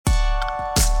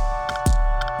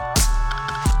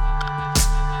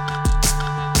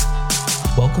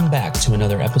Welcome back to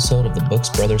another episode of the Books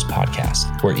Brothers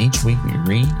podcast, where each week we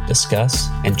read, discuss,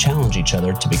 and challenge each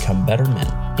other to become better men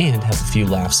and have a few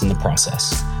laughs in the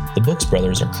process. The Books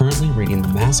Brothers are currently reading The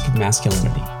Mask of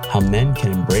Masculinity, How Men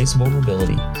Can Embrace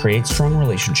Vulnerability, Create Strong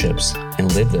Relationships,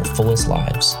 and Live Their Fullest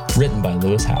Lives, written by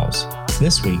Lewis Howes.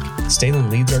 This week, Stalen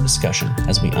leads our discussion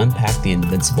as we unpack the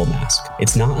Invincible Mask.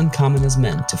 It's not uncommon as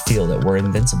men to feel that we're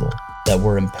invincible, that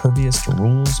we're impervious to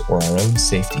rules or our own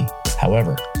safety.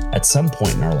 However, at some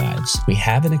point in our lives, we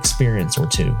have an experience or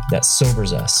two that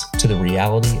sobers us to the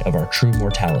reality of our true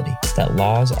mortality, that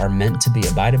laws are meant to be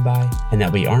abided by, and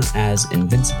that we aren't as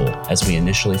invincible as we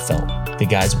initially felt. The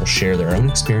guys will share their own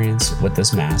experience with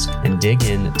this mask and dig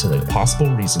into the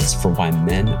possible reasons for why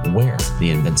men wear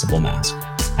the invincible mask.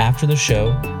 After the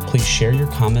show, please share your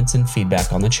comments and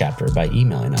feedback on the chapter by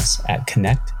emailing us at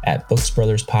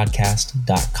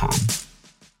connect@booksbrotherspodcast.com.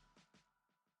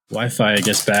 Wi-Fi, I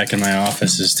guess, back in my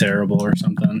office is terrible or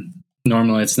something.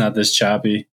 Normally, it's not this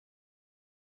choppy.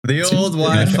 The old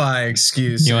Wi-Fi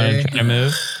excuse. You want to try to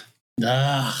move?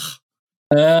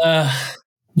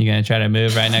 You gonna try to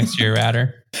move right next to your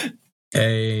router?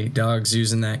 Hey, dog's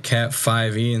using that Cat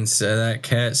 5e instead of that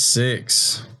Cat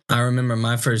 6. I remember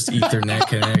my first Ethernet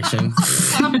connection.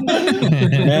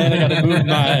 Man, I gotta move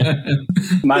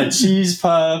my cheese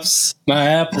puffs, my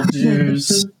apple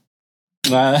juice.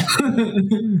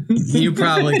 You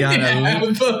probably got a damn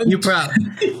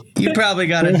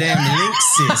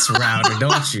Linksys router,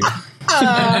 don't you?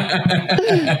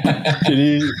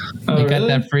 You got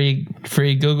that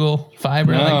free Google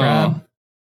fiber like Rob?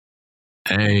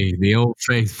 Hey, the old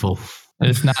faithful.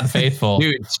 It's not faithful.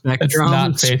 Dude, Spectrum, it's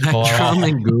not faithful Spectrum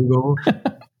and Google.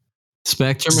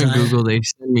 Spectrum and Google, they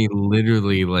send me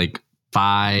literally like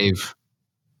 5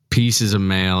 pieces of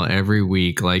mail every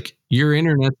week. Like, your free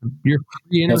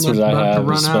internet's about to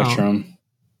run out.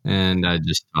 And I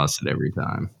just toss it every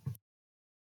time.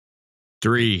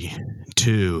 3,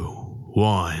 2,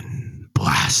 1,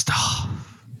 blast off.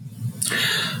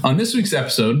 On this week's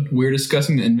episode, we're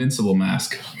discussing the Invincible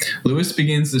Mask. Lewis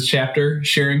begins this chapter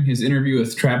sharing his interview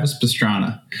with Travis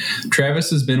Pastrana. Travis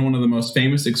has been one of the most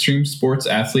famous extreme sports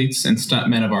athletes and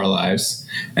stuntmen of our lives,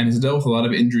 and has dealt with a lot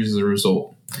of injuries as a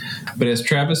result. But as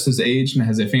Travis has aged and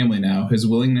has a family now, his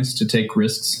willingness to take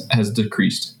risks has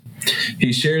decreased.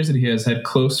 He shares that he has had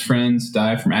close friends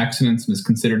die from accidents and has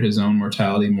considered his own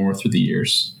mortality more through the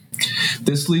years.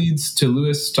 This leads to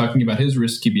Lewis talking about his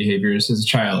risky behaviors as a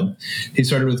child. He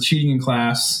started with cheating in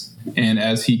class, and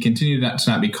as he continued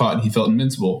to not be caught, he felt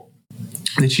invincible.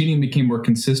 The cheating became more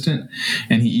consistent,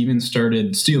 and he even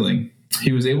started stealing.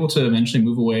 He was able to eventually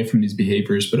move away from these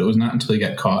behaviors, but it was not until he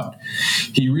got caught.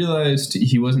 He realized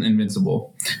he wasn't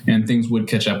invincible, and things would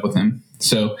catch up with him.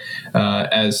 So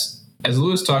as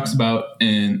Lewis talks about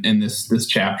in this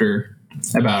chapter,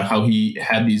 about how he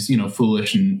had these,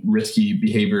 foolish and risky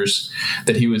behaviors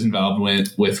that he was involved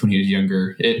with when he was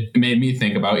younger, it made me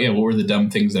think about, what were the dumb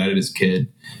things that I did as a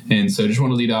kid? And so I just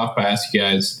want to lead off by asking you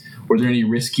guys, were there any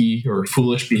risky or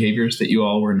foolish behaviors that you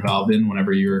all were involved in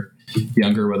whenever you were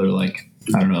younger, whether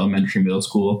elementary, middle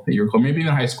school, that you were, maybe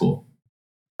even high school?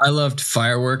 I loved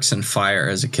fireworks and fire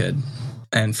as a kid.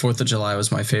 And 4th of July was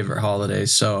my favorite holiday.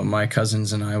 So my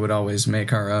cousins and I would always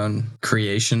make our own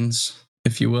creations,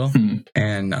 if you will.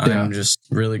 And I'm just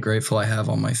really grateful I have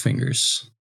all my fingers.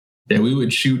 Yeah, we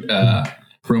would shoot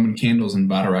Roman candles and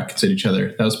bottle rockets at each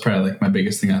other. That was probably like my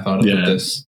biggest thing I thought of with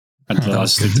this. I did a lot of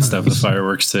stupid stuff with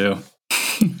fireworks too.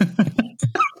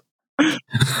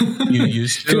 You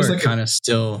used to, or kind of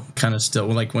still.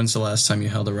 Like, when's the last time you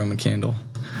held a Roman candle?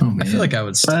 Oh, man. I feel like I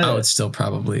would still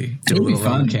probably do a little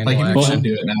Roman candle like, action.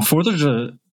 Do it now. 4th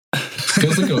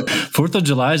of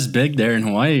July is big there in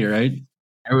Hawaii, right?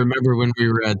 I remember when we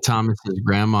were at Thomas's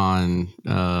grandma and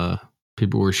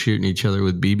people were shooting each other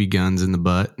with BB guns in the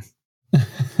butt.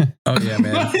 Oh, yeah,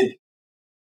 man.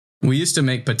 We used to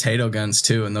make potato guns,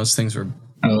 too, and those things were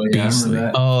beastly.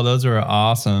 Oh, those were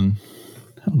awesome.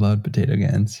 I loved potato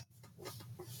guns.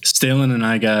 Stalen and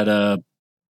I got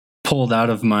pulled out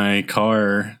of my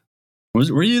car.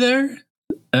 Were you there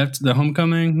after the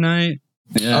homecoming night?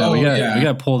 Yeah, we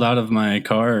got pulled out of my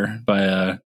car by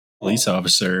a police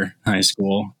officer in high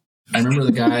school. I remember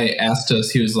the guy asked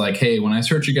us, he was like, hey, when I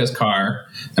search you guys' car,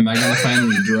 am I going to find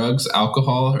any drugs,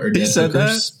 alcohol, or dead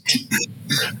hookers?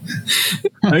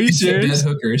 Are you serious? Dead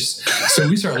hookers. So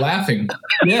we start laughing.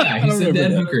 Yeah, he said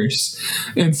dead hookers.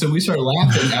 And so we started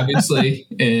laughing, obviously.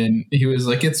 And he was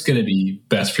like, it's going to be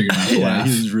best for you not to laugh.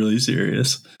 He was really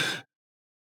serious.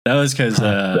 That was because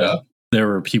there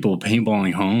were people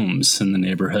paintballing homes in the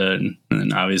neighborhood.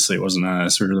 And obviously it wasn't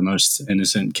us. We were the most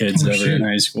innocent kids ever in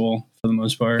high school for the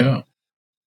most part.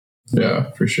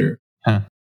 Yeah, for sure. Huh.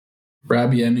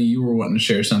 Robbie, I knew you were wanting to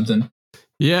share something.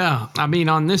 Yeah, I mean,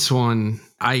 on this one,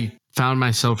 I found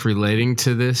myself relating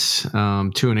to this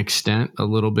to an extent a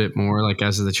little bit more, like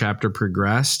as the chapter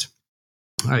progressed.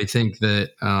 I think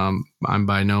that I'm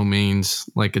by no means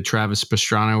like a Travis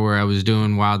Pastrana where I was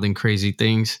doing wild and crazy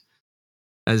things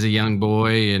as a young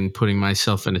boy and putting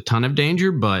myself in a ton of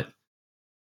danger. But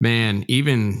man,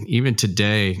 even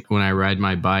today when I ride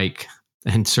my bike,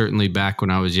 and certainly back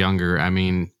when I was younger, I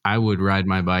mean, I would ride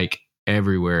my bike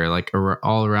everywhere, like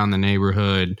all around the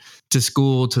neighborhood, to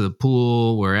school, to the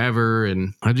pool, wherever.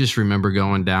 And I just remember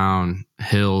going down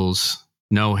hills,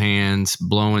 no hands,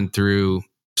 blowing through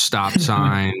stop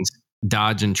signs,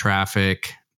 dodging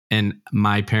traffic. And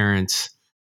my parents,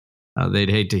 they'd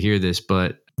hate to hear this,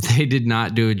 but they did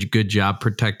not do a good job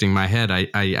protecting my head.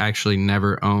 I actually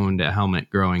never owned a helmet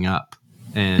growing up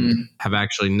and have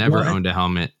actually never owned a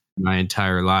helmet my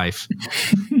entire life,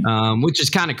 which is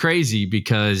kind of crazy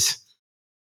because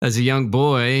as a young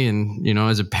boy and,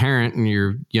 as a parent and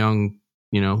your young,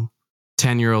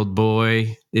 10-year-old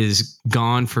boy is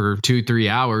gone for 2-3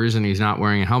 hours and he's not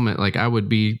wearing a helmet, like I would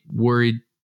be worried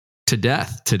to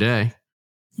death today.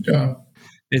 Yeah.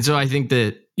 And so I think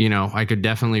that, I could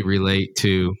definitely relate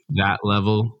to that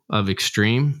level of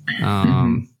extreme.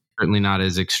 Certainly not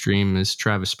as extreme as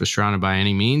Travis Pastrana by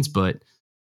any means, but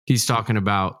he's talking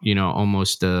about,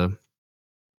 almost a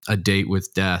date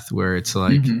with death where it's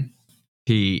like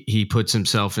he puts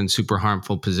himself in super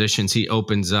harmful positions. He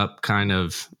opens up kind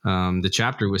of the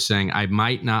chapter with saying, I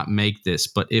might not make this,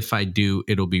 but if I do,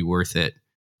 it'll be worth it.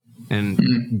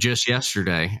 And just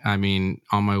yesterday, I mean,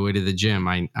 on my way to the gym,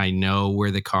 I know where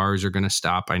the cars are going to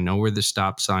stop. I know where the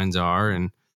stop signs are.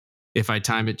 And if I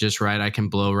time it just right, I can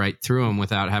blow right through them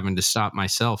without having to stop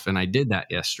myself. And I did that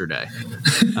yesterday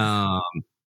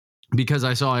because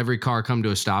I saw every car come to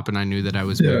a stop and I knew that I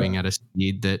was moving at a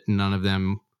speed that none of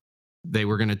them, they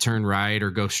were going to turn right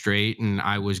or go straight. And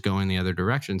I was going the other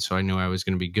direction. So I knew I was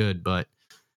going to be good. But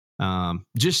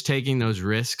just taking those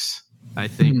risks, I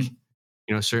think,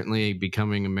 certainly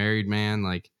becoming a married man,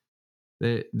 like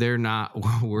they're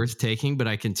not worth taking, but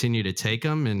I continue to take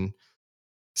them. And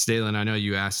Stalen, I know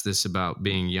you asked this about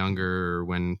being younger or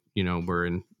when, we're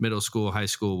in middle school, high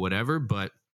school, whatever,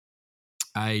 but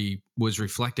I was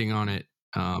reflecting on it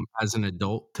as an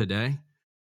adult today.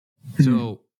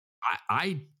 So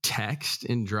I text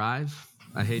and drive.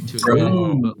 I hate to admit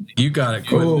it, but you gotta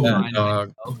quit that,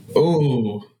 dog.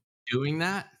 Doing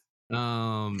that.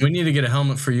 We need to get a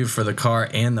helmet for you for the car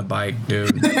and the bike,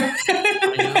 dude. I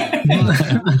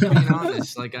know. Being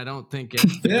honest, like I don't think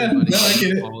everybody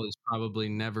has probably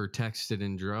never texted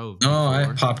and drove. No,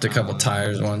 I popped a couple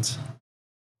tires once.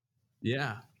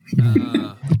 Yeah.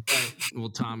 Well,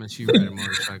 Thomas, you ride a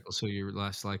motorcycle, so you're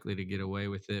less likely to get away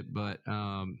with it. But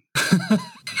I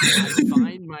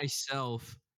find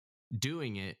myself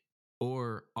doing it,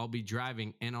 or I'll be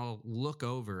driving and I'll look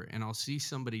over and I'll see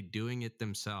somebody doing it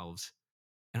themselves.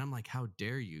 And I'm like, how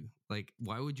dare you? Like,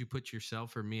 why would you put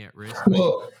yourself or me at risk?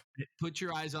 Put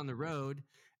your eyes on the road.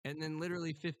 And then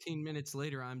literally 15 minutes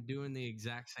later, I'm doing the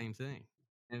exact same thing.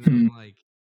 And I'm like,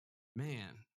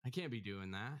 man, I can't be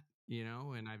doing that,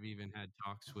 And I've even had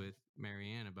talks with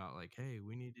Marianne about like, hey,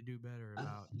 we need to do better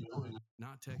about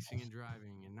not texting and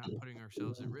driving and not putting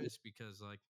ourselves at risk because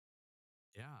like,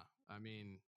 yeah, I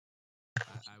mean,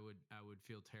 I would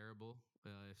feel terrible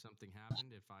if something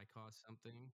happened, if I caused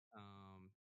something.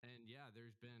 And yeah,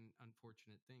 there's been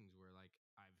unfortunate things where like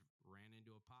I've ran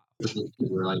into a pothole because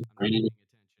I'm not paying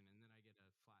attention, and then I get a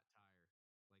flat tire like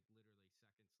literally seconds later, and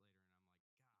I'm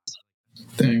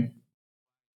like, God, Dang.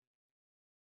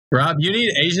 Rob, you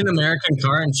need Asian American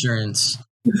car insurance.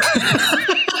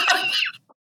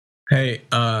 Hey,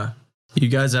 you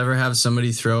guys ever have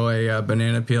somebody throw a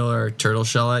banana peel or a turtle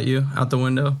shell at you out the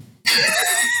window?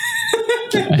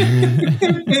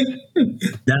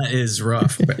 That is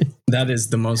rough. That is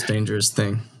the most dangerous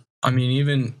thing. I mean,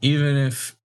 even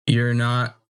if you're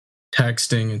not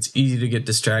texting, it's easy to get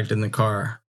distracted in the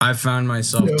car. I found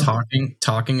myself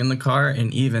talking in the car,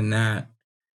 and even that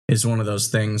is one of those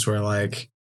things where like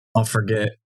I'll forget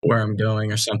where I'm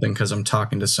going or something because I'm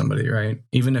talking to somebody, right?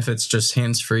 Even if it's just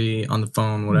hands-free on the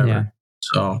phone, whatever. Yeah.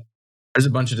 So there's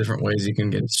a bunch of different ways you can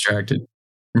get distracted.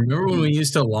 Remember when we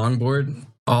used to longboard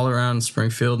all around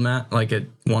Springfield, Matt, like at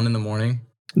 1 a.m?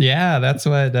 Yeah, that's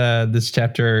what this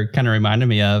chapter kind of reminded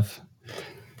me of.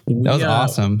 That was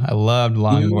awesome. I loved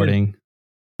longboarding.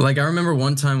 Like I remember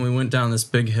one time we went down this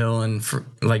big hill and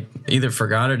either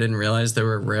forgot or didn't realize there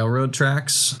were railroad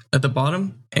tracks at the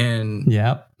bottom. And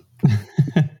a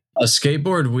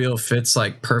skateboard wheel fits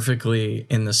like perfectly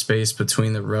in the space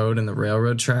between the road and the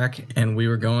railroad track. And we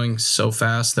were going so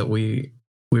fast that we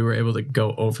we were able to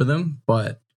go over them,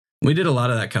 but we did a lot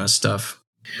of that kind of stuff.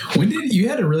 You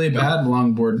had a really bad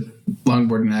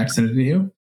longboarding accident, didn't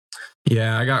you?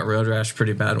 Yeah, I got road rash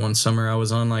pretty bad one summer. I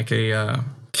was on like a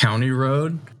county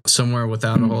road somewhere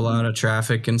without a whole lot of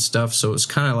traffic and stuff, so it was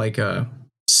kind of like a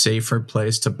safer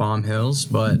place to bomb hills,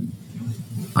 but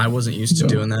I wasn't used to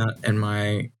doing that, and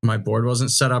my board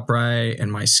wasn't set up right,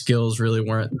 and my skills really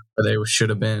weren't where they should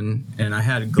have been, and I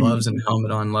had gloves and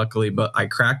helmet on, luckily, but I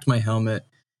cracked my helmet,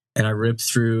 and I ripped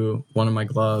through one of my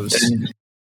gloves.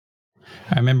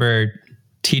 I remember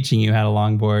teaching you how to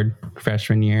longboard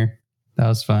freshman year. That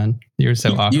was fun. You were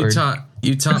so awkward.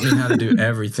 You taught me how to do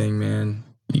everything, man.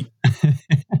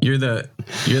 You're the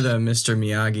Mr.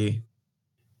 Miyagi.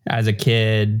 As a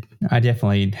kid, I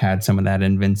definitely had some of that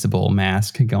invincible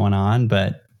mask going on,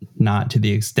 but not to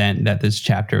the extent that this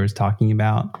chapter was talking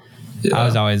about. Yeah. I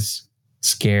was always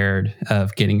scared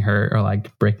of getting hurt or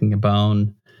like breaking a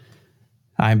bone.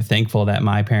 I'm thankful that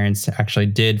my parents actually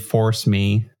did force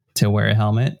me to wear a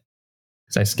helmet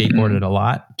because I skateboarded a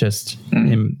lot just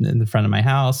in the front of my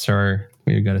house, or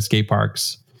we would go to skate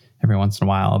parks every once in a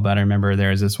while. But I remember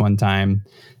there was this one time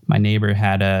my neighbor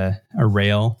had a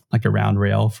rail, like a round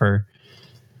rail for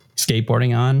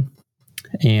skateboarding on,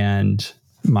 and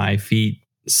my feet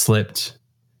slipped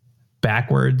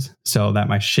backwards so that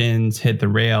my shins hit the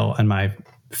rail and my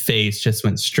face just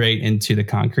went straight into the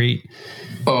concrete.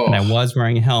 Oh. And I was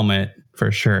wearing a helmet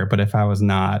for sure, but if I was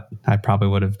not, I probably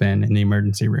would have been in the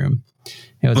emergency room.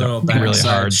 It was a really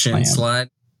hard shin slide.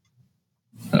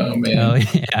 Oh man! Oh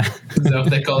yeah, is that what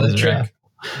they call this trick? Rough.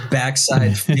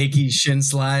 Backside fakie shin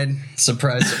slide.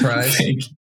 Surprise, surprise.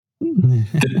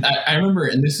 I remember,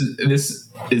 and this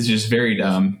is just very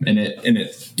dumb, and it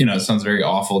it sounds very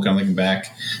awful kind of looking back.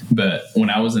 But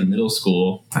when I was in middle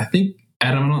school, I think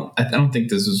I don't think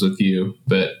this was with you,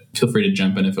 but feel free to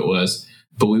jump in if it was.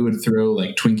 But we would throw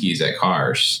like Twinkies at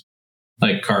cars,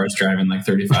 like cars driving like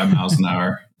 35 miles an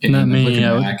hour. And not me.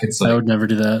 I would never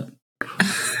do that.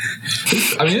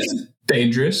 I mean, it's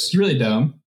dangerous. It's really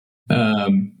dumb.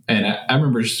 And I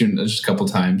remember just doing it just a couple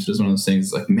times. It was one of those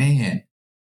things like, man,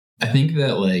 I think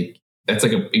that like, that's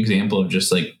like an example of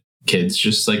just like kids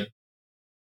just like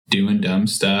doing dumb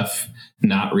stuff,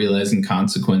 not realizing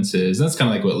consequences. That's kind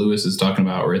of like what Lewis is talking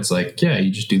about, where it's like, yeah, you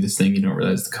just do this thing, you don't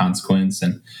realize the consequence.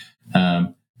 And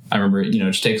I remember, it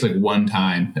just takes like one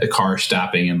time, a car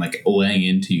stopping and like laying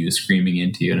into you, screaming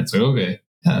into you. And it's like, okay,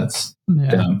 that's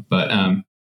dumb. But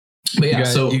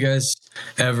yeah, you guys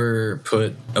ever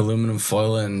put aluminum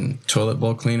foil and toilet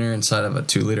bowl cleaner inside of a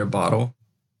 2-liter bottle?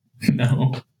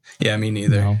 No. Yeah, me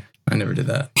neither. No. I never did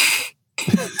that.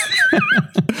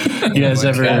 You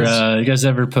guys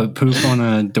ever put poop on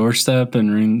a doorstep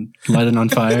and light it on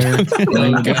fire?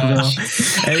 Oh gosh!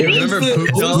 Hey, remember poop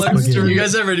dollar? You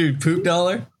guys ever do poop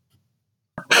dollar?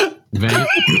 I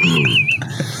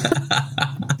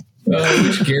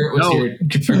wish Garrett was here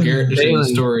for Garrett to share the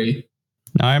story.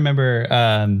 No, I remember.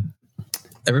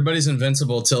 Everybody's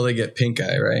invincible till they get pink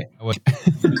eye, right?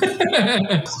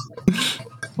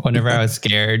 Whenever I was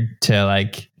scared to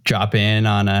like drop in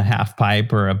on a half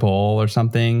pipe or a bowl or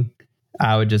something,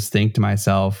 I would just think to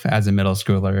myself as a middle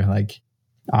schooler, like,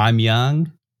 I'm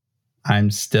young,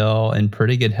 I'm still in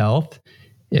pretty good health.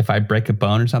 If I break a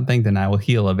bone or something, then I will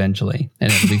heal eventually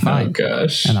and it'll be fine. Oh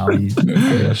gosh. And I'll be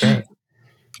okay.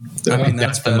 I mean,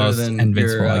 that's the most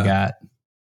invincible I got.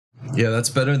 Yeah, that's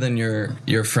better than your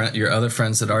other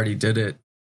friends that already did it,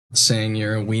 saying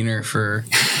you're a wiener for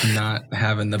not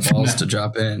having the balls to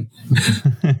drop in.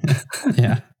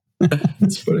 Yeah.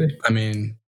 That's funny. I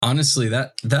mean, honestly,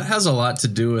 that has a lot to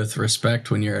do with respect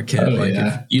when you're a kid.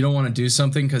 If you don't want to do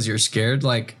something because you're scared,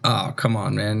 like, oh, come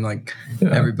on, man. Like,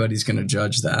 everybody's going to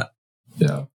judge that.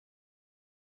 Yeah.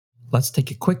 Let's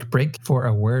take a quick break for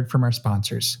a word from our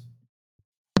sponsors.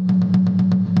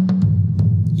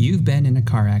 You've been in a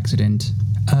car accident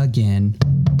again.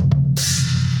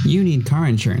 You need car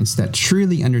insurance that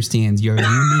truly understands your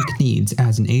unique needs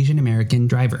as an Asian American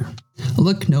driver.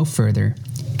 Look no further.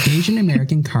 Asian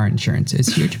American Car Insurance is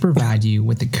here to provide you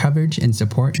with the coverage and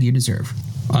support you deserve.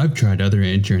 I've tried other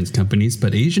insurance companies,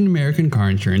 but Asian American Car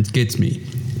Insurance gets me.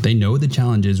 They know the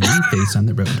challenges we face on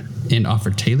the road and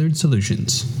offer tailored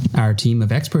solutions. Our team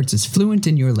of experts is fluent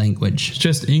in your language,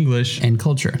 just English, and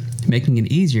culture, making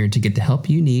it easier to get the help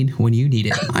you need when you need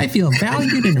it. I feel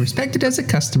valued and respected as a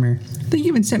customer. They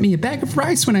even sent me a bag of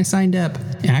rice when I signed up.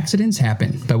 Accidents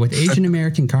happen, but with Asian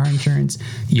American Car Insurance,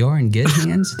 you're in good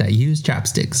hands that use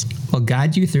chopsticks. We'll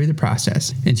guide you through the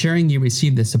process, ensuring you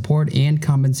receive the support and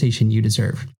compensation you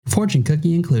deserve. Fortune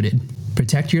cookie included.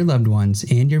 Protect your loved ones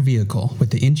and your vehicle with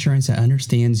the insurance that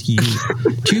understands you.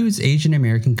 Choose Asian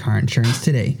American car insurance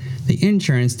today. The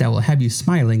insurance that will have you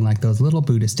smiling like those little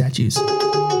Buddha statues.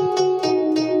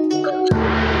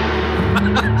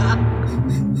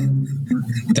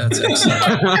 That's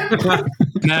excellent.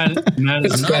 Matt,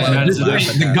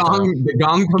 the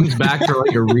gong comes back for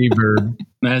like a reverb.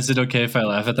 Matt, is it okay if I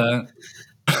laugh at that?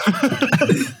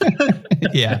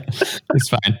 Yeah, it's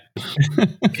fine.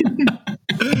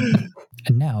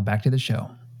 And now back to the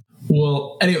show.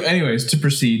 Well, anyways, to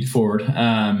proceed forward.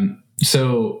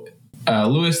 So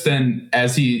Lewis then,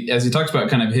 as he talks about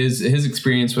kind of his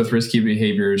experience with risky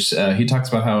behaviors, he talks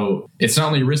about how it's not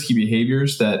only risky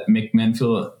behaviors that make men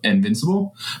feel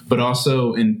invincible, but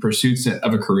also in pursuits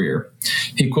of a career.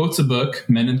 He quotes a book,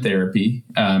 Men in Therapy,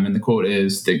 and the quote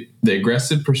is, the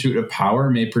aggressive pursuit of power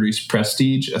may produce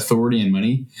prestige, authority, and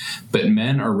money, but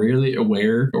men are rarely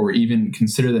aware or even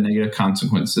consider the negative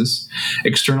consequences.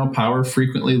 External power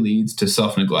frequently leads to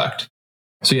self-neglect.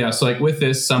 So like with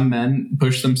this, some men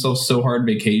push themselves so hard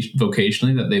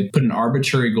vocationally that they put an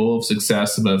arbitrary goal of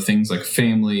success above things like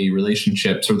family,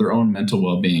 relationships, or their own mental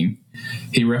well-being.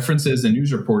 He references a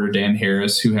news reporter, Dan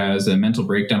Harris, who has a mental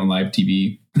breakdown on live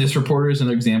TV. This reporter is an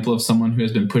example of someone who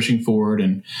has been pushing forward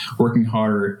and working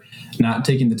harder, not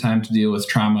taking the time to deal with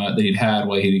trauma that he'd had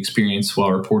while he'd experienced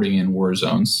while reporting in war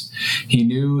zones. He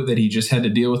knew that he just had to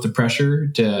deal with the pressure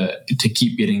to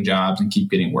keep getting jobs and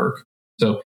keep getting work.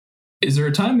 So is there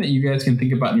a time that you guys can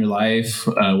think about in your life,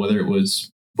 whether it was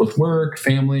with work,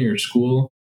 family, or school,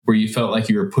 where you felt like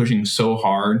you were pushing so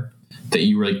hard that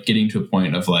you were like getting to a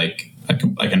point of like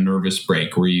a nervous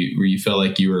break, where you felt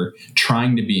like you were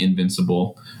trying to be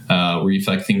invincible, where you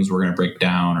felt like things were going to break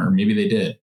down, or maybe they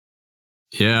did?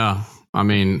 Yeah. I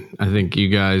mean, I think you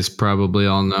guys probably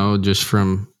all know just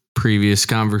from previous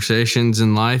conversations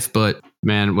in life, but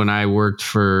man, when I worked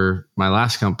for my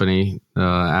last company,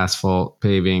 asphalt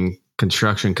paving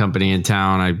construction company in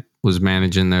town, I was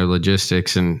managing their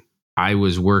logistics, and I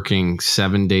was working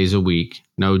 7 days a week,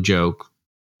 no joke,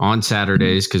 on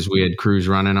Saturdays, because we had crews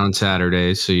running on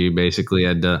Saturdays. So you basically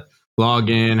had to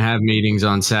log in, have meetings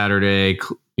on Saturday,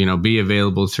 be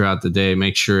available throughout the day,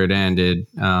 make sure it ended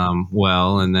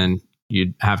well, and then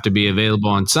you'd have to be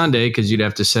available on Sunday because you'd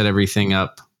have to set everything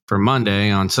up for Monday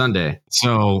on Sunday.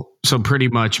 So pretty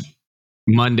much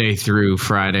Monday through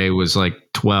Friday was like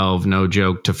 12, no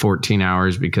joke, to 14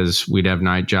 hours, because we'd have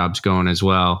night jobs going as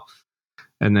well.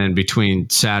 And then between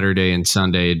Saturday and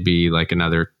Sunday, it'd be like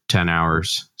another 10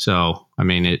 hours. So, I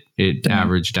mean, it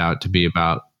averaged out to be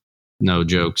about, no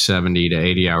joke, 70 to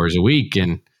 80 hours a week.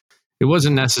 And it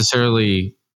wasn't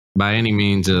necessarily by any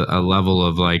means a level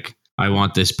of like, I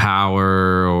want this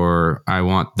power or I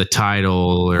want the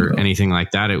title or anything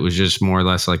like that. It was just more or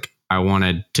less like I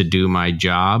wanted to do my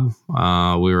job.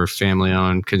 We were a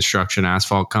family-owned construction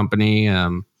asphalt company,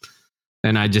 and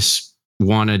I just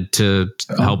wanted to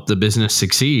help the business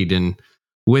succeed. And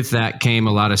with that came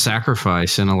a lot of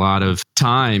sacrifice and a lot of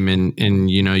time.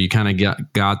 And you kind of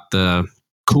got the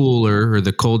cooler or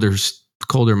the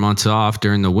colder months off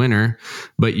during the winter,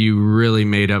 but you really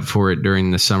made up for it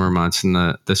during the summer months and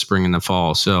the spring and the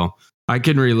fall. So I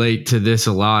can relate to this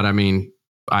a lot. I mean,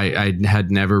 I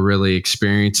had never really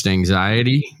experienced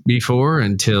anxiety before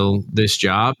until this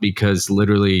job, because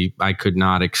literally I could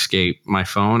not escape my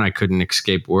phone. I couldn't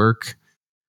escape work.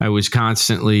 I was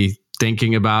constantly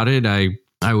thinking about it.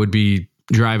 I would be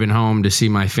driving home to see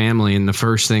my family, and the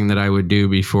first thing that I would do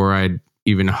before I'd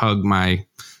even hug my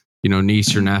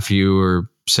niece or nephew or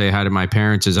say hi to my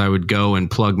parents is I would go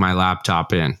and plug my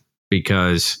laptop in,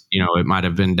 because it might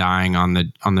have been dying on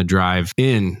the drive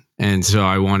in. And so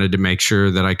I wanted to make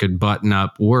sure that I could button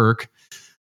up work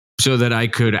so that I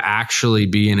could actually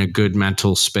be in a good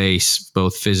mental space,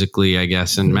 both physically, I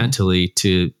guess, and mentally,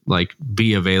 to like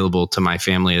be available to my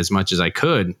family as much as I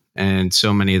could. And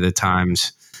so many of the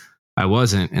times I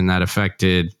wasn't, and that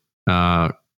affected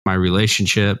my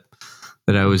relationship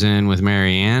that I was in with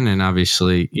Marianne. And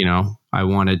obviously, I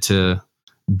wanted to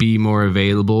be more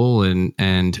available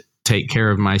and take care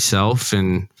of myself.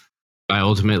 And I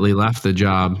ultimately left the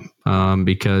job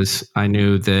because I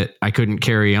knew that I couldn't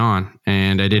carry on,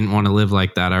 and I didn't want to live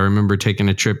like that. I remember taking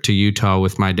a trip to Utah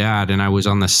with my dad, and I was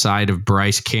on the side of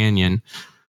Bryce Canyon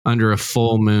under a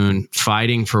full moon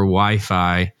fighting for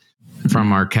Wi-Fi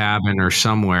from our cabin or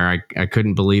somewhere. I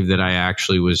couldn't believe that I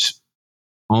actually was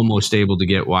almost able to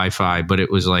get Wi-Fi, but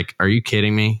it was like, are you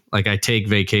kidding me? Like, I take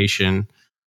vacation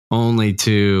only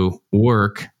to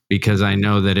work, because I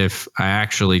know that if I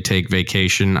actually take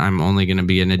vacation, I'm only going to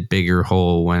be in a bigger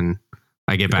hole when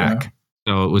I get back.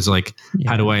 So it was like,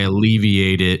 how do I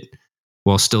alleviate it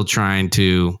while still trying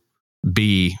to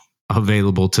be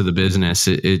available to the business?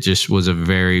 It just was a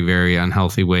very, very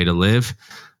unhealthy way to live.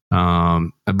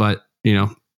 But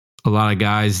a lot of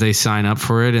guys, they sign up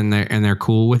for it and they're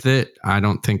cool with it. I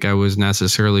don't think I was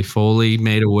necessarily fully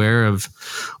made aware of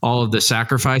all of the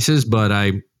sacrifices, but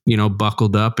I,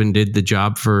 buckled up and did the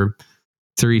job for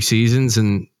 3 seasons,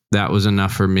 and that was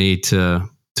enough for me to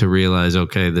realize,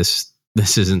 okay, this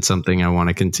isn't something I want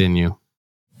to continue.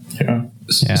 Yeah.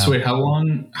 So wait, how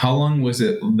long was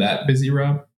it that busy,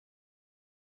 Rob?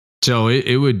 So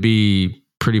it would be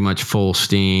pretty much full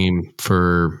steam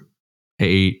for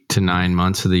 8 to 9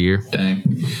 months of the year.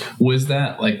 Dang. Was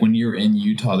that like when you were in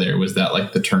Utah there, was that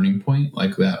like the turning point,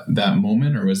 like that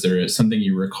moment, or was there something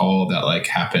you recall that like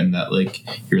happened that like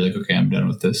you're like, okay, I'm done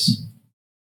with this?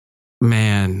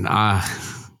 Man,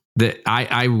 I'd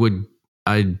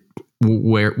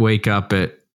wake up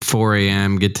at 4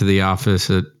 a.m., get to the office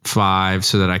at 5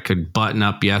 so that I could button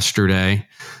up yesterday,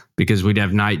 because we'd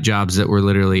have night jobs that were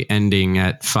literally ending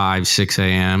at 5, 6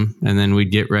 a.m. And then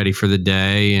we'd get ready for the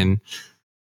day. And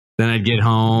then I'd get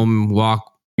home,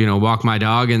 walk my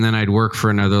dog, and then I'd work for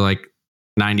another like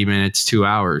 90 minutes, 2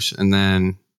 hours. And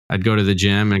then I'd go to the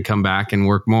gym and come back and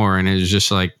work more. And it was just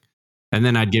like, and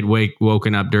then I'd get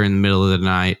woken up during the middle of the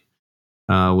night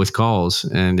with calls.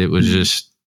 And it was just,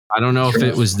 I don't know if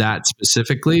it was that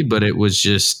specifically, but it was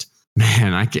just,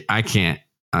 man, I can't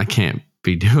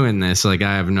be doing this. Like,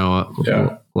 I have no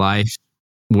life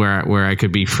where I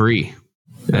could be free.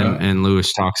 Yeah. And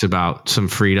Lewis talks about some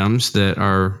freedoms that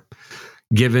are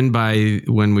given by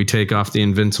when we take off the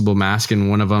Invincible mask. And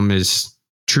one of them is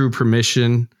true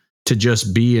permission to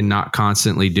just be and not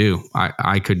constantly do.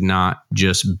 I could not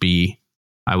just be.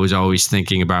 I was always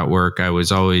thinking about work. I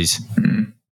was always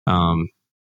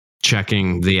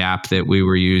checking the app that we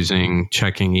were using,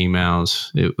 checking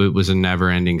emails. It was a never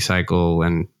ending cycle.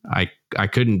 And I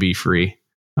couldn't be free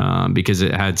because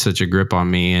it had such a grip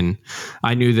on me. And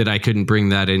I knew that I couldn't bring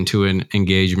that into an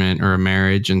engagement or a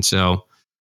marriage. And so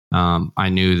I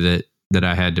knew that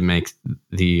I had to make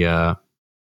the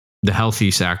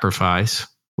healthy sacrifice,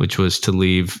 which was to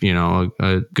leave,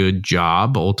 a good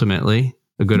job, ultimately,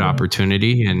 a good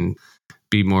opportunity, and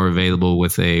be more available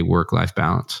with a work-life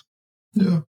balance.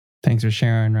 Yeah. Thanks for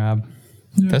sharing, Rob.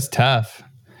 Yeah. That's tough.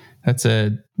 That's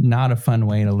not a fun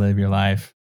way to live your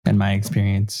life, in my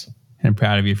experience. And I'm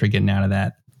proud of you for getting out of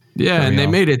that. Yeah, and they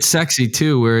made it sexy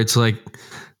too, where it's like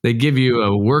they give you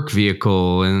a work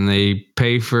vehicle and they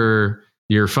pay for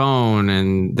your phone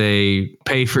and they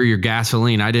pay for your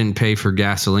gasoline. I didn't pay for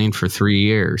gasoline for 3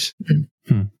 years.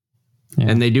 Yeah.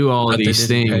 And they do all of these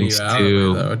things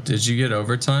too. Did you get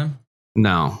overtime?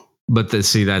 No, but that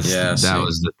was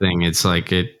the thing. It's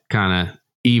like it kind of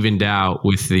evened out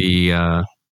with the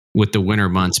winter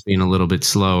months being a little bit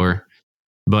slower.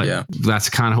 But that's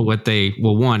kind of what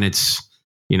it's,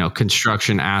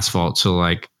 construction asphalt. So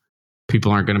like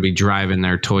people aren't going to be driving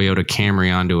their Toyota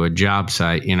Camry onto a job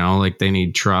site, like they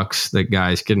need trucks that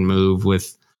guys can move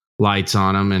with lights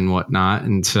on them and whatnot.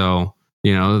 And so,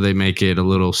 they make it a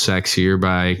little sexier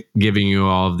by giving you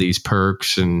all of these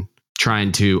perks and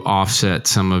trying to offset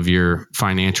some of your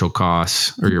financial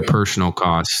costs or your personal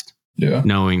costs,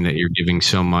 knowing that you're giving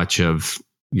so much of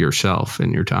yourself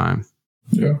and your time.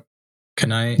 Yeah.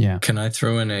 Can I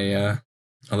throw in a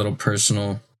little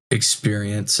personal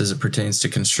experience as it pertains to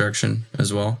construction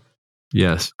as well?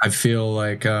 Yes. I feel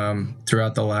like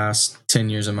throughout the last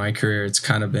 10 years of my career, it's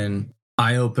kind of been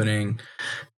eye-opening,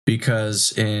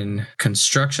 because in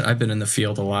construction, I've been in the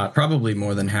field a lot, probably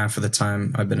more than half of the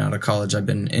time I've been out of college. I've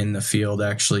been in the field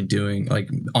actually doing like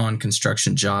on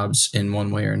construction jobs in one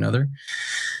way or another.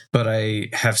 But I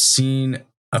have seen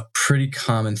a pretty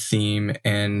common theme,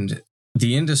 and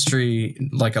the industry,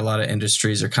 like a lot of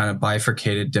industries, are kind of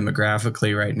bifurcated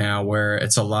demographically right now, where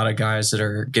it's a lot of guys that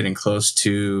are getting close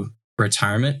to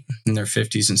retirement in their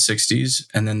 50s and 60s.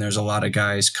 And then there's a lot of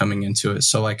guys coming into it.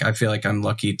 So like, I feel like I'm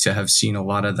lucky to have seen a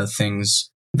lot of the things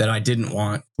that I didn't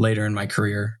want later in my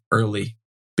career early,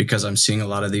 because I'm seeing a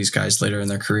lot of these guys later in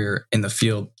their career in the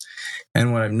field.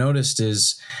 And what I've noticed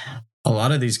is a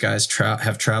lot of these guys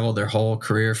have traveled their whole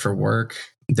career for work.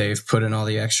 They've put in all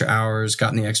the extra hours,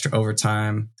 gotten the extra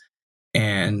overtime,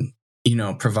 and,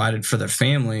 provided for their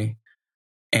family.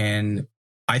 And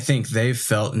I think they've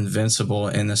felt invincible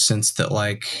in the sense that,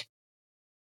 like,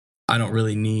 I don't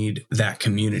really need that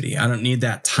community. I don't need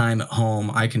that time at home.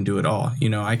 I can do it all.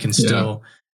 I can still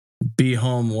be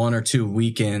home 1 or 2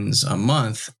 weekends a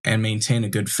month and maintain a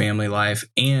good family life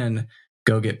and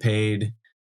go get paid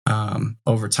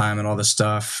overtime and all this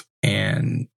stuff.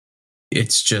 And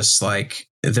it's just like,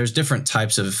 there's different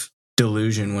types of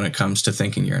delusion when it comes to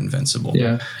thinking you're invincible.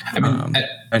 Yeah. I mean,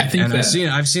 I think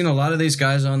I've seen a lot of these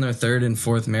guys on their 3rd and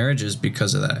 4th marriages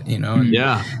because of that, And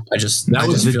that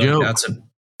was the joke. Like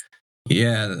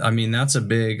Yeah, I mean that's a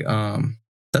big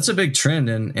trend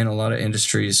in a lot of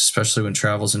industries, especially when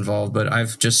travel's involved. But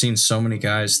I've just seen so many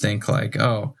guys think like,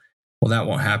 oh, well, that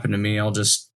won't happen to me. I'll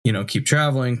just, keep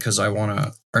traveling because I want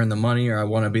to earn the money or I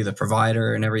want to be the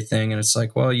provider and everything. And it's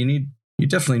like, well, you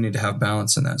definitely need to have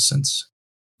balance in that sense.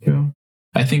 Yeah.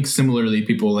 I think similarly,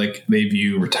 people they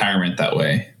view retirement that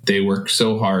way. They work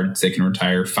so hard so they can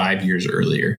retire 5 years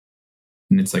earlier.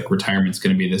 And it's like retirement's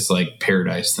going to be this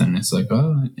paradise. Then it's like,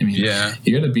 oh, I mean, yeah,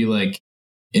 you got to be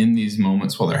in these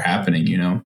moments while they're happening, you're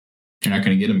not going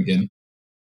to get them again.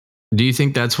 Do you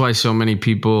think that's why so many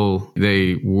people,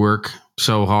 they work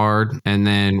so hard and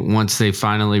then once they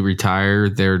finally retire,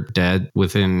 they're dead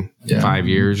within 5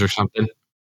 years or something?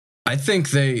 I think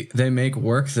they make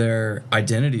work their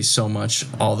identity so much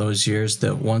all those years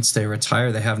that once they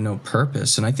retire, they have no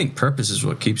purpose. And I think purpose is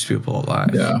what keeps people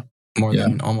alive more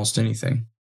than almost anything.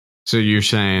 So you're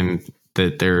saying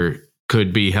that there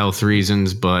could be health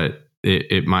reasons, but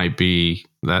it might be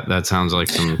that sounds like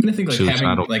some I think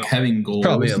having goals,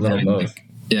 probably a little both.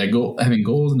 Having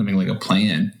goals and having a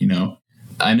plan.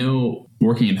 I know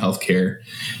working in healthcare,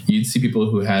 you'd see people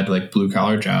who had blue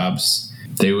collar jobs.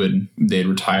 They'd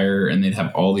retire and they'd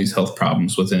have all these health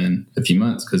problems within a few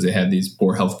months because they had these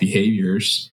poor health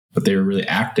behaviors, but they were really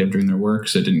active during their work,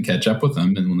 so it didn't catch up with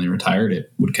them. And when they retired,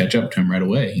 it would catch up to them right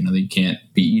away. They can't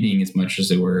be eating as much as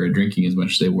they were, or drinking as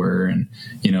much as they were, and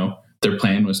their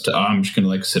plan was to, I'm just going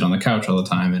to sit on the couch all the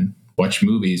time and watch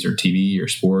movies or TV or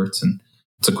sports. And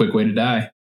it's a quick way to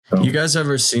die. So. You guys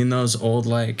ever seen those old,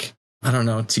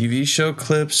 TV show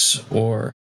clips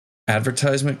or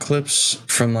advertisement clips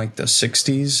from the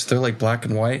 60s? They're black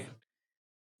and white.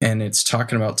 And it's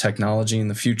talking about technology in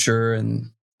the future. And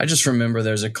I just remember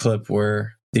there's a clip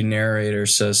where the narrator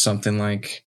says something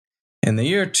like, in the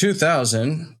year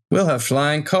 2000, we'll have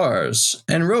flying cars,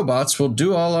 and robots will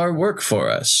do all our work for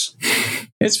us.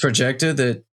 It's projected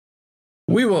that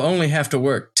we will only have to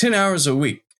work 10 hours a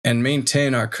week and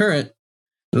maintain our current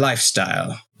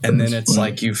lifestyle. And then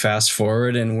it's you fast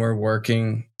forward and we're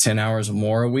working 10 hours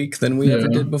more a week than we ever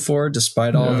did before,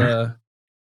 despite all the...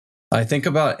 I think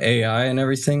about AI and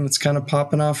everything that's kind of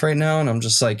popping off right now, and I'm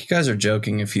just you guys are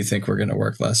joking if you think we're going to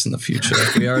work less in the future.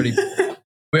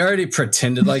 We already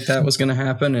pretended that was going to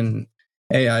happen, and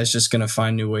AI is just going to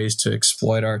find new ways to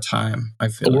exploit our time, I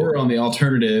feel. Or on the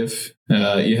alternative,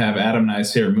 you have Adam and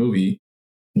I's favorite movie,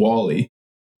 WALL-E.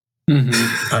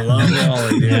 Mm-hmm. I love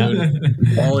WALL-E,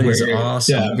 dude. WALL-E is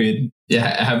awesome.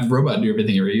 Have a robot do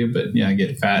everything for you, but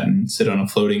get fat and sit on a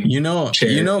floating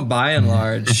chair. By and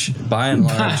large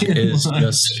is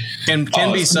just can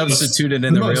be substituted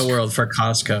in the real world for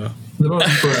Costco. The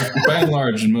most corrupt, by and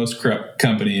large, most corrupt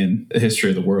company in the history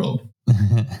of the world.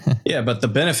 Yeah, but the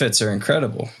benefits are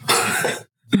incredible.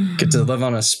 Get to live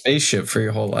on a spaceship for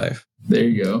your whole life. There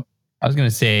you go. I was going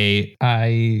to say,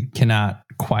 I cannot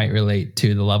quite relate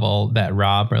to the level that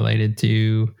Rob related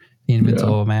to the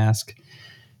Invincible mask.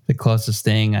 The closest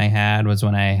thing I had was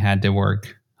when I had to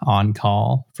work on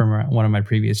call from one of my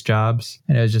previous jobs.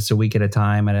 And it was just a week at a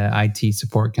time at an IT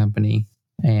support company.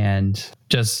 And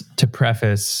just to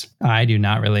preface, I do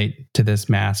not relate to this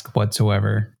mask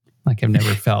whatsoever. I've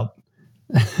never felt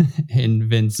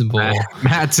invincible.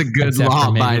 That's a good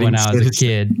law-abiding when I was a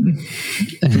kid.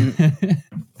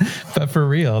 But for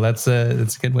real, that's a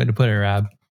good way to put it, Rob.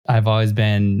 I've always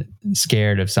been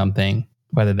scared of something,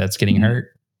 whether that's getting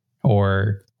hurt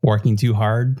or working too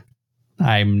hard.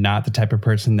 I'm not the type of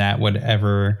person that would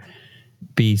ever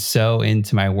be so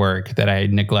into my work that I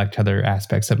neglect other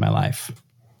aspects of my life.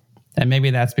 And maybe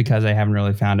that's because I haven't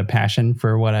really found a passion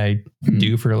for what I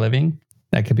do for a living.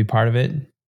 That could be part of it.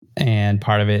 And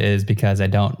part of it is because I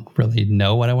don't really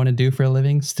know what I want to do for a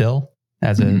living still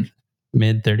as a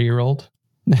mid 30-year-old.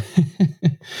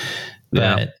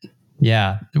 But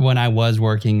when I was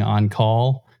working on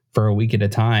call for a week at a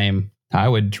time, I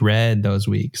would dread those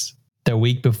weeks. The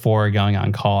week before going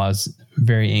on call, I was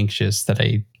very anxious that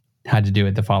I had to do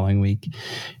it the following week.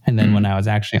 And then when I was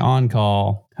actually on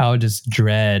call, I would just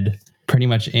dread pretty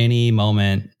much any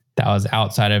moment that was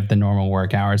outside of the normal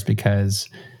work hours because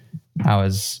I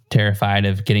was terrified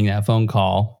of getting that phone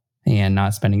call and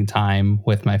not spending time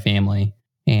with my family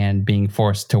and being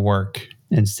forced to work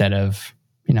instead of,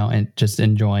 and just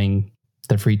enjoying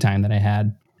the free time that I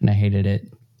had. And I hated it.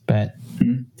 But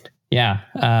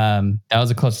that was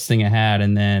the closest thing I had.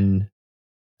 And then,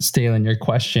 Stalen, your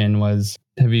question was,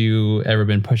 have you ever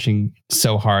been pushing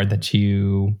so hard that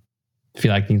you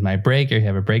feel like things might break or you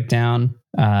have a breakdown?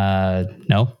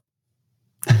 No.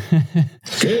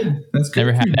 Good. That's good.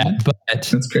 Never had that, but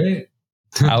that's great.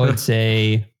 I would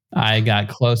say I got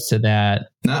close to that.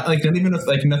 Not even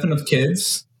with nothing with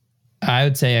kids. I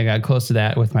would say I got close to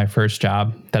that with my first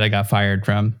job that I got fired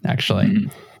from, actually.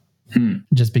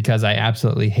 Just because I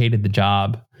absolutely hated the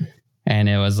job. And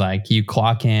it was like you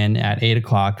clock in at 8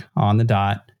 o'clock on the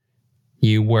dot.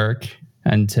 You work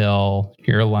until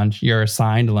your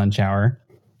assigned lunch hour.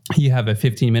 You have a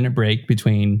 15-minute break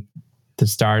between the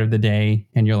start of the day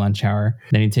and your lunch hour.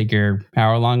 Then you take your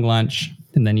hour-long lunch,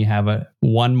 and then you have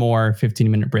one more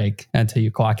 15-minute break until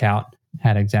you clock out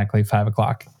at exactly 5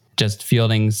 o'clock. Just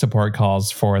fielding support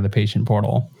calls for the patient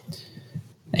portal.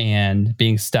 And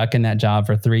being stuck in that job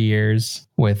for 3 years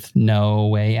with no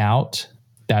way out,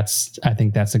 I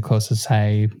think that's the closest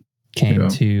I came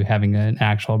to having an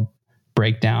actual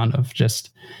breakdown of just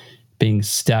being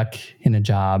stuck in a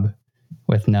job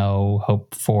with no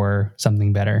hope for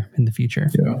something better in the future.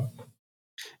 Yeah.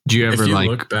 Do you ever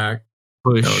look back,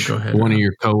 push one of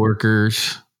your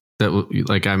coworkers that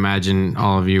like, I imagine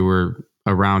all of you were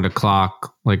around a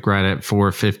clock, like right at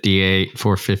 4:58,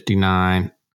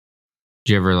 4:59.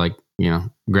 Did you ever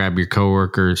grab your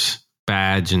coworker's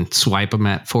badge and swipe them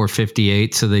at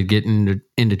 4:58 so they'd get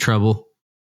into trouble?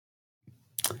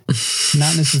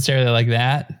 Not necessarily like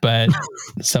that, but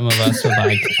some of us would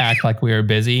act like we were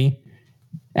busy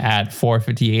at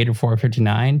 4:58 or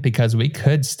 4:59 because we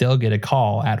could still get a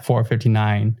call at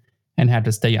 4:59 and have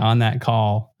to stay on that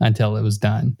call until it was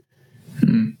done.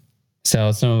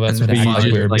 So some of us would act like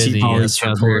we were busy. Call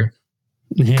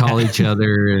each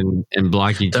other and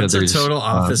block each other. That's a total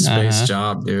office space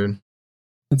job, dude.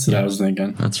 That's what I was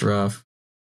thinking. That's rough.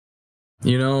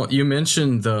 You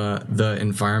mentioned the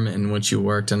environment in which you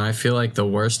worked, and I feel like the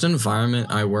worst environment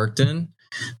I worked in,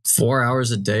 4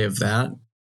 hours a day of that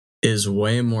is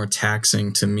way more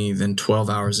taxing to me than 12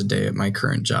 hours a day at my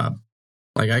current job.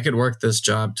 Like, I could work this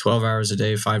job 12 hours a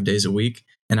day, 5 days a week,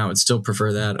 and I would still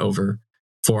prefer that over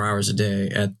 4 hours a day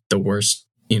at the worst,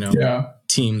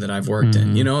 team that I've worked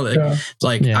in.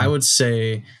 I would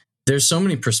say there's so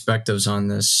many perspectives on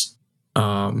this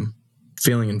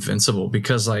feeling invincible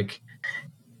because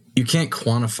you can't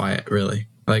quantify it really.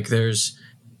 Like there's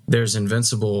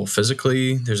invincible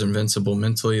physically, there's invincible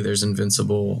mentally, there's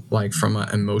invincible from an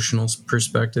emotional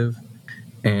perspective,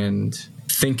 and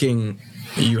thinking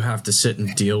you have to sit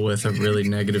and deal with a really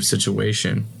negative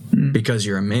situation because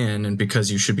you're a man and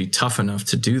because you should be tough enough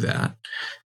to do that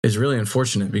is really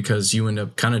unfortunate because you end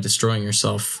up kind of destroying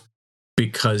yourself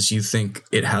because you think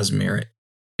it has merit.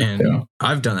 And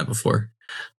I've done that before.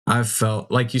 I've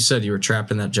felt like you said you were trapped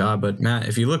in that job, but Matt,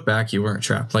 if you look back, you weren't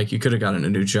trapped. Like you could have gotten a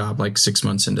new job 6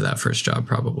 months into that first job,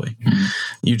 probably.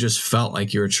 You just felt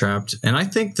like you were trapped. And I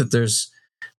think that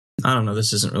I don't know,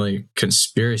 this isn't really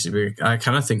conspiracy, but I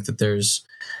kind of think that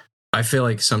I feel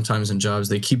like sometimes in jobs,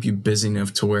 they keep you busy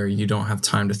enough to where you don't have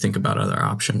time to think about other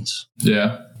options.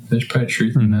 Yeah, there's probably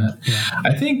truth in that. Yeah.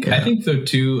 I think though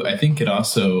too, I think it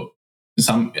also,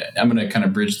 I'm going to kind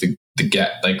of bridge the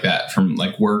gap like that from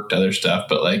work to other stuff.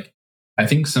 But I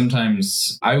think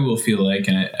sometimes I will feel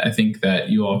and I think that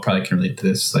you all probably can relate to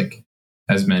this,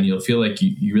 as men, you'll feel like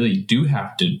you really do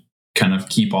have to kind of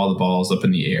keep all the balls up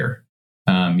in the air.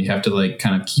 You have to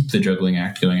kind of keep the juggling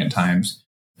act going at times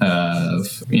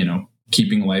of,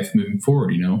 keeping life moving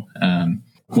forward,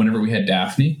 whenever we had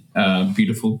Daphne,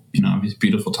 beautiful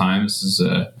time. This is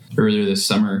earlier this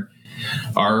summer,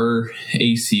 our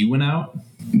AC went out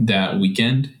that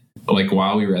weekend,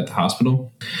 while we were at the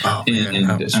hospital. Oh, man,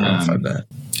 that was rough, I bet.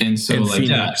 And so in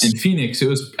Phoenix,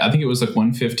 I think it was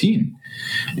 1:15.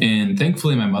 And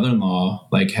thankfully my mother-in-law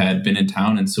had been in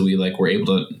town. And so we were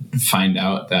able to find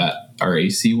out that our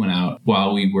AC went out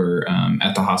while we were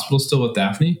at the hospital still with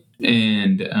Daphne.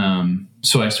 And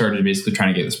so I started basically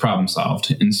trying to get this problem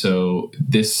solved. And so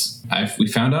we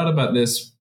found out about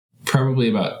this probably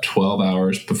about 12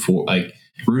 hours before,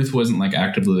 Ruth wasn't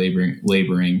actively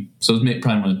laboring. So it was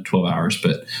probably more 12 hours,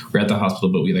 but we're at the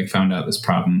hospital, but we found out this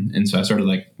problem. And so I started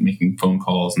making phone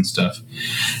calls and stuff.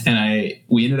 And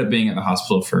we ended up being at the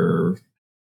hospital for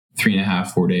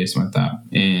 3.5, 4 days, something like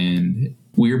that. And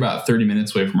we were about 30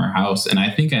 minutes away from our house. And I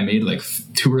think I made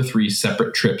 2 or 3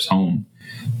 separate trips home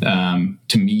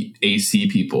to meet AC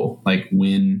people,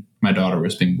 when my daughter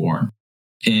was being born.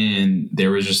 And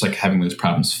there was just having those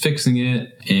problems fixing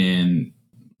it. And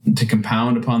to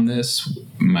compound upon this,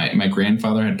 my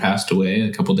grandfather had passed away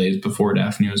a couple days before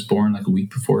Daphne was born, a week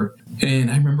before.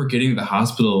 And I remember getting to the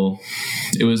hospital.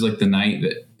 It was the night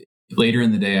that later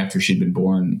in the day after she'd been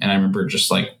born. And I remember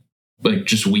just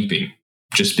just weeping,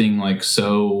 just being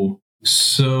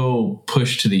so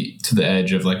pushed to the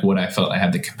edge of what I felt I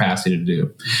had the capacity to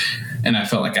do. And I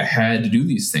felt I had to do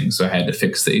these things. So I had to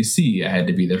fix the AC. I had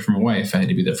to be there for my wife. I had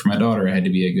to be there for my daughter. I had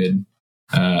to be a good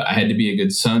I had to be a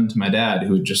good son to my dad,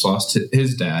 who had just lost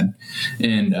his dad.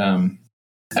 And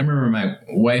I remember my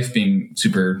wife being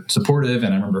super supportive,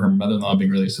 and I remember her mother-in-law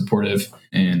being really supportive.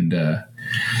 And I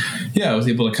was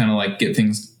able to kind of like get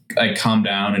things like calm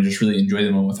down and just really enjoy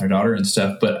the moment with our daughter and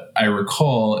stuff. But I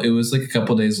recall it was like a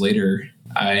couple days later,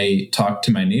 I talked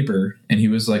to my neighbor, and he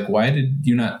was like, "Why did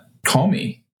you not call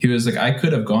me?" He was like, "I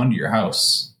could have gone to your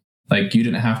house. Like, you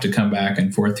didn't have to come back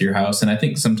and forth to your house." And I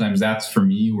think sometimes that's for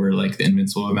me where like the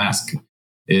Invincible mask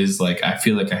is like, I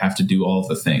feel like I have to do all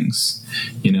the things,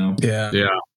 you know? Yeah.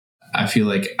 I feel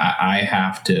like I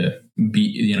have to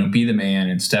be the man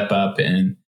and step up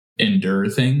and endure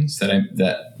things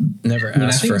that never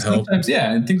ask for help.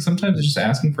 Yeah. I think sometimes it's just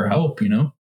asking for help, you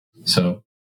know? So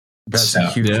that's a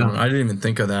huge one. I didn't even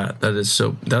think of that. That is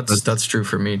that's true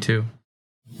for me too.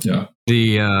 Yeah.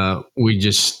 We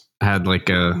just had like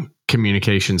a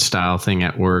communication style thing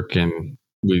at work, and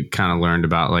we kind of learned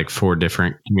about like 4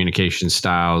 different communication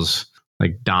styles,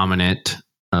 like dominant,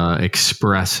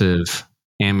 expressive,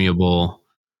 amiable,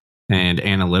 and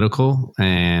analytical.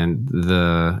 And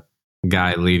the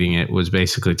guy leading it was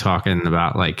basically talking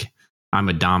about like, I'm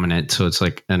a dominant, so it's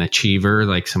like an achiever,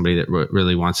 like somebody that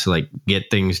really wants to like get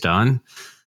things done.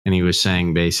 And he was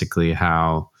saying basically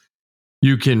how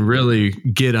you can really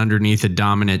get underneath a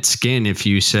dominant skin if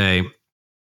you say,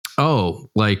 "Oh,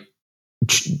 like,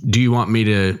 do you want me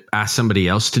to ask somebody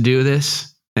else to do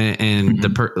this?" And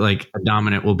like a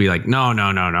dominant will be like, no,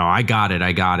 I got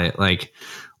it. Like,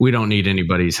 we don't need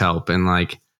anybody's help. And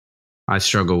like, I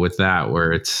struggle with that,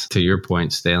 where it's, to your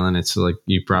point, Stalen, it's like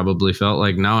you probably felt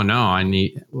like, no, I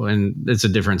need, when it's a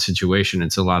different situation.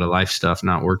 It's a lot of life stuff,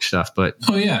 not work stuff. But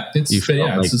it's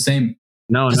the same.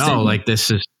 No, like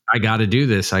this is, I got to do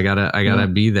this. I gotta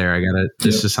be there.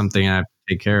 This is something I have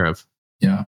to take care of.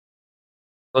 Yeah.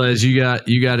 Liz, you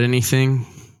got anything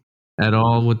at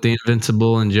all with the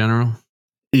Invincible in general?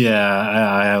 Yeah,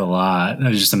 I have a lot.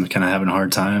 I just am kind of having a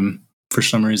hard time for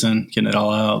some reason getting it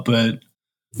all out, but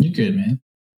you're good, man.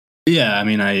 Yeah, I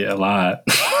mean, a lot.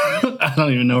 I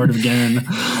don't even know where to begin,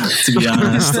 to be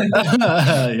honest.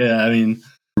 Yeah, I mean,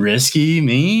 risky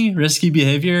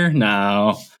behavior?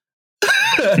 No.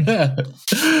 Yeah,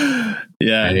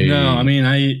 hey. No, I mean,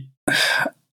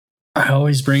 I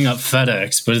always bring up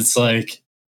FedEx, but it's like,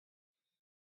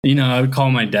 you know, I would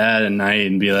call my dad at night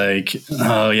and be like,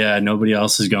 "Oh yeah, nobody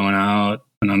else is going out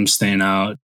and I'm staying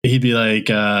out." He'd be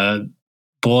like,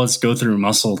 "Bullets go through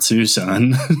muscle too,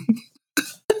 son."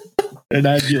 And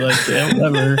I'd be like, "Yeah,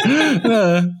 whatever."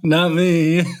 Not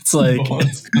me. It's like, oh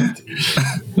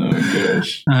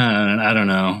gosh. I don't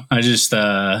know. I just,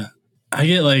 I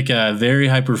get like very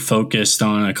hyper focused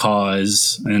on a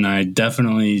cause, and I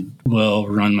definitely will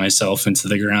run myself into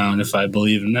the ground if I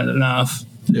believe in it enough.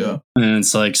 Yeah. And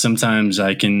it's like sometimes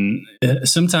I can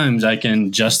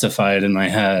justify it in my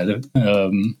head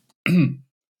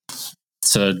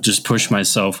to just push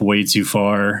myself way too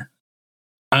far.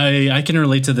 I can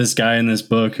relate to this guy in this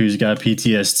book who's got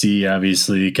PTSD,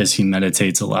 obviously, because he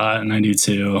meditates a lot, and I do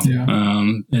too.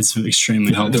 Yeah. It's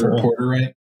extremely helpful. The reporter,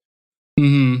 right?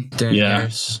 Mm-hmm. Yeah.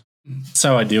 That's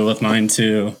how I deal with mine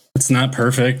too. It's not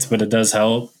perfect, but it does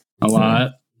help a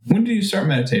lot. When did you start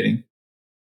meditating?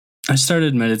 I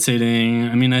started meditating.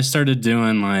 I mean, I started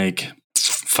doing like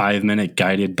 5-minute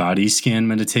guided body scan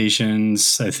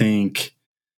meditations, I think,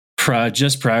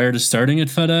 just prior to starting at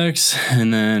FedEx.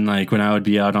 And then like when I would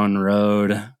be out on the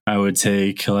road, I would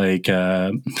take like,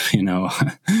 we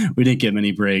didn't get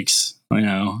many breaks,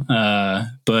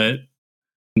 but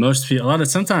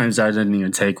sometimes I didn't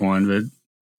even take one, but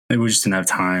we just didn't have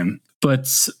time. But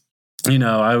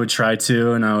I would try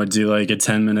to, and I would do like a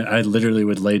 10-minute, I literally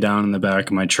would lay down in the back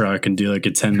of my truck and do like a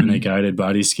 10-minute guided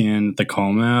body scan with the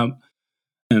Calm app.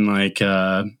 And like,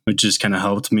 it just kind of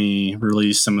helped me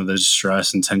release some of the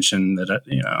stress and tension that,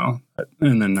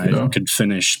 and then I could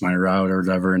finish my route or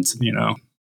whatever and,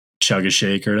 chug a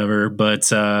shake or whatever. But,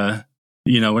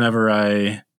 whenever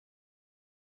I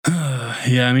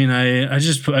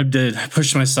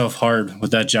pushed myself hard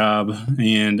with that job,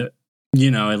 and,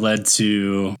 it led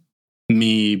to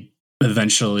me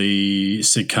eventually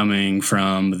succumbing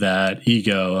from that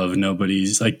ego of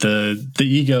nobody's, like the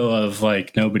ego of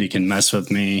like nobody can mess with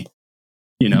me.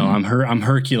 I'm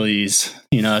Hercules.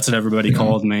 That's what everybody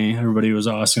called me. Everybody was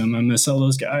awesome. I miss all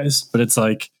those guys, but it's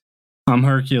like I'm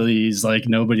Hercules. Like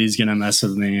nobody's gonna mess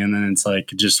with me. And then it's like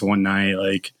just one night,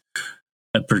 like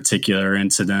a particular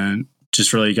incident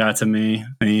just really got to me.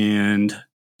 And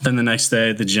then the next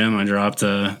day at the gym, I dropped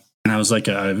a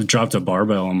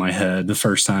barbell on my head the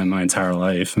first time in my entire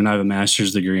life. I mean, I have a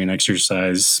master's degree in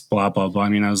exercise, blah, blah, blah. I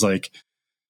mean, I was like,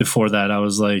 before that, I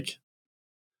was like,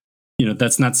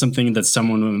 that's not something that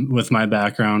someone with my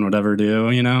background would ever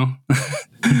do,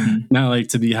 not like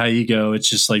to be high ego. It's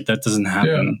just like, that doesn't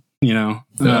happen,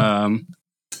 and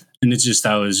it's just,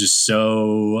 I was just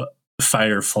so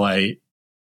fight or flight,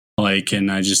 like,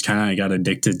 and I just kind of got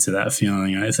addicted to that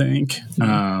feeling, I think.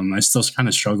 I still kind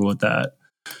of struggle with that.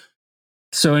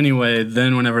 So anyway,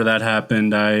 then whenever that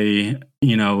happened, I,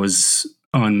 was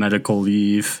on medical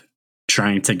leave,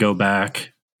 trying to go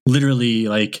back, literally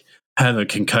like have a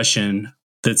concussion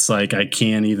that's like, I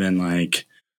can't even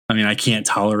I can't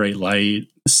tolerate light,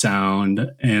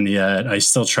 sound, and yet I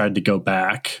still tried to go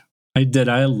back. I did.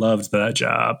 I loved that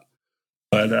job,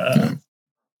 but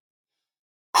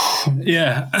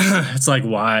yeah, it's like,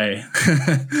 why?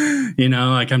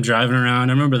 Like I'm driving around.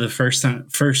 I remember the first,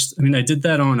 I did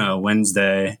that on a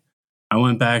Wednesday. I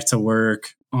went back to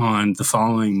work on the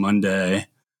following Monday,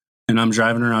 and I'm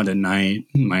driving around at night,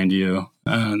 mind you,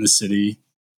 in the city.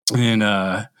 And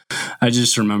I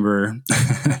just remember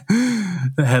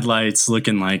the headlights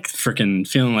looking like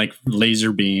feeling like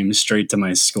laser beams straight to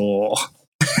my skull.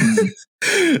 And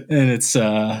it's,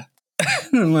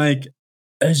 like,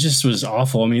 it just was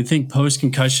awful. Think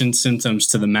post-concussion symptoms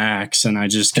to the max, and I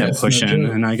just kept pushing.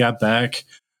 And I got back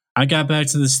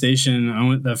to the station. I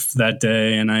went that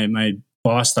day, and my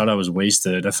boss thought I was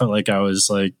wasted. I felt like I was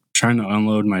like trying to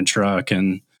unload my truck,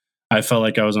 and I felt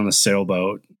like I was on a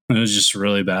sailboat. It was just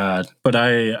really bad. But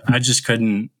I just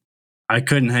couldn't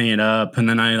hang it up. And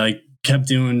then I like kept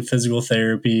doing physical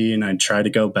therapy, and I tried to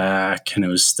go back, and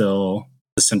the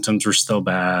symptoms were still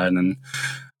bad. And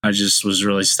I just was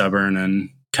really stubborn and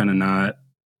kind of not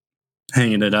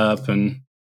hanging it up. And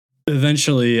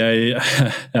eventually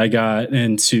I got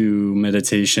into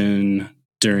meditation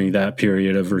during that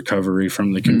period of recovery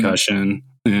from the concussion,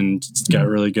 and got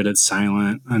really good at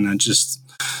silent. And I just,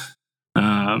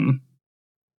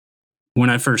 when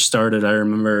I first started, I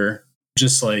remember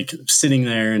just like sitting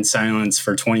there in silence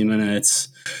for 20 minutes.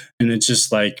 And it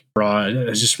just like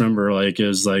I just remember like, it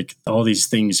was like all these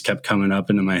things kept coming up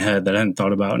into my head that I hadn't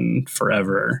thought about in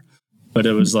forever. But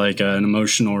it was like an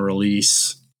emotional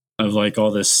release of like all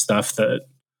this stuff that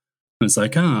was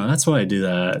like, oh, that's why I do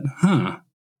that. Huh.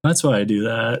 That's why I do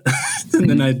that. And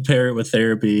then I'd pair it with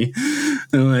therapy. And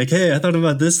I'm like, hey, I thought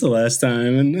about this the last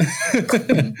time. And,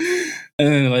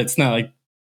 and it's not like,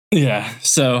 yeah.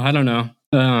 So I don't know.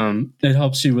 It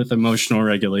helps you with emotional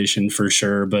regulation for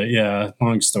sure. But yeah,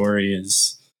 long story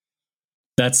is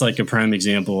that's like a prime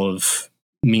example of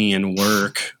me in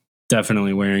work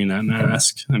definitely wearing that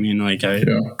mask. I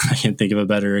can't think of a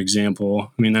better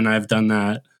example. And I've done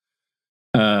that.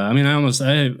 I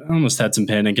almost had some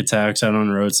panic attacks out on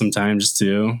the road sometimes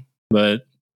too, but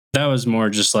that was more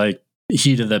just like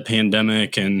heat of the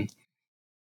pandemic, and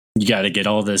you got to get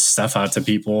all this stuff out to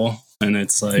people. And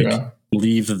it's like,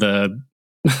 leave the,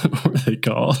 what are they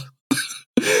called?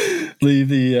 Leave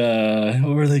the,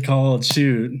 what were they called?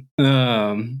 Shoot.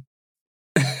 We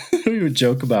would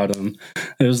joke about them.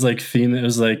 It was like female, it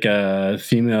was like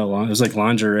female, it was like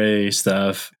lingerie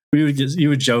stuff. You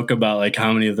would joke about like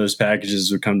how many of those packages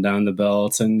would come down the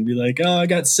belt, and be like, oh, I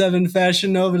got 7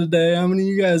 Fashion Nova today. How many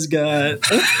you guys got?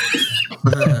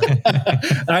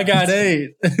 I got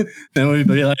 8. And we'd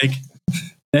be like,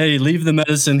 hey, leave the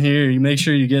medicine here. You make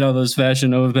sure you get all those Fashion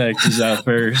Nova packages out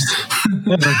first.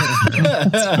 But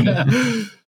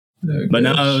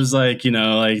now it was like,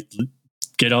 like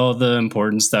get all the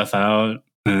important stuff out,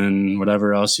 and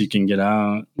whatever else you can get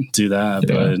out, do that.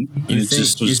 Yeah. But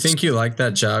you think you like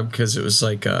that job because it was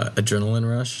like a adrenaline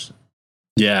rush?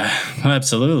 Yeah,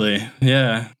 absolutely.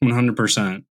 Yeah,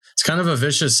 100%. It's kind of a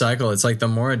vicious cycle. It's like the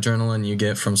more adrenaline you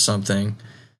get from something,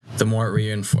 the more it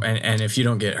reinforces. And if you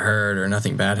don't get hurt or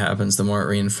nothing bad happens, the more it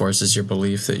reinforces your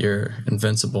belief that you're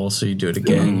invincible. So you do it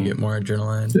again, you get more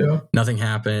adrenaline. Yeah. Nothing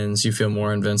happens, you feel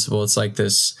more invincible. It's like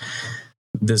this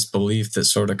belief that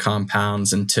sort of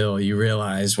compounds until you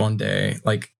realize one day,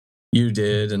 like you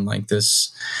did, and like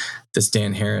this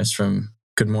Dan Harris from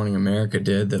Good Morning America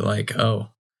did, that like, oh,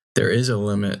 there is a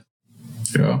limit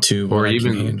to what I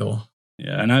can handle.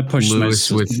 Yeah, and I pushed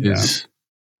myself with his.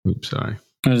 Oops, sorry.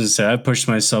 I was gonna say I pushed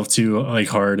myself too like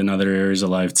hard in other areas of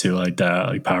life too, like that,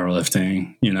 like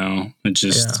powerlifting. It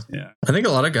just I think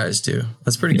a lot of guys do.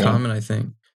 That's pretty common. I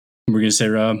think. We're gonna say,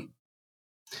 Rob.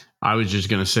 I was just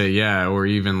going to say, yeah, or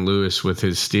even Lewis with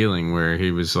his stealing, where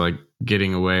he was like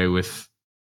getting away with,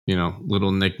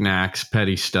 little knickknacks,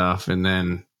 petty stuff. And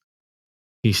then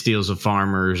he steals a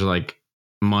farmer's like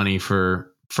money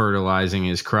for fertilizing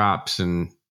his crops. And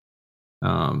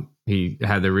he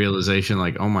had the realization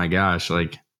like, oh my gosh,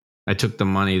 like I took the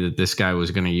money that this guy was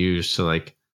going to use to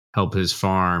like help his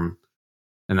farm.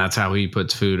 And that's how he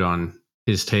puts food on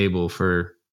his table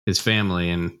for his family,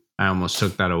 and I almost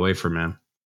took that away from him.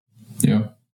 Yeah.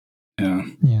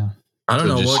 I don't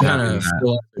know what kind of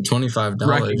 $25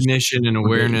 recognition and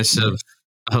awareness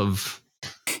of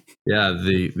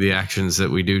the actions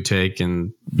that we do take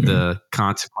and the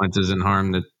consequences and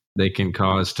harm that they can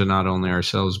cause to not only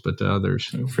ourselves but to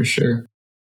others. Oh, for sure.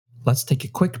 Let's take a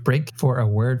quick break for a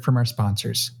word from our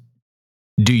sponsors.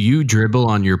 Do you dribble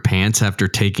on your pants after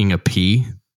taking a pee?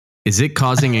 Is it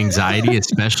causing anxiety,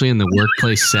 especially in the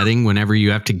workplace setting whenever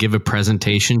you have to give a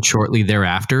presentation shortly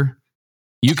thereafter?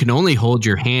 You can only hold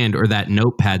your hand or that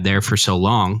notepad there for so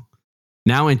long.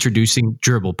 Now introducing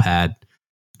Dribble Pad.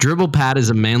 Dribble Pad is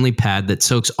a manly pad that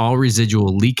soaks all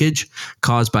residual leakage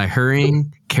caused by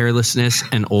hurrying, carelessness,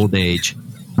 and old age.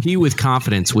 Pee with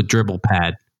confidence with Dribble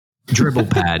Pad. Dribble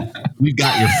Pad. We've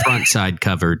got your front side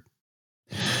covered.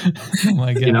 Oh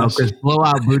my gosh. Because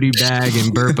blowout booty bag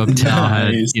and burp up towel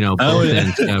had, both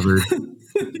ends covered.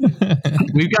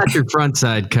 We've got your front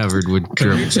side covered with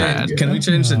Dribble Pad. Can we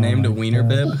change the name to Wiener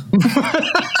Bib?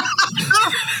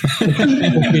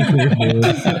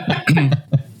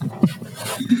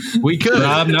 We could.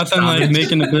 Rob, nothing like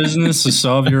making a business to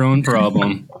solve your own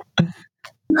problem.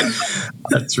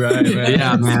 That's right, man.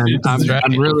 Yeah, man.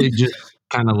 I'm really just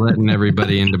kind of letting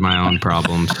everybody into my own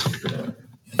problems.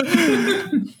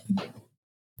 And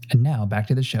now back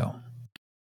to the show.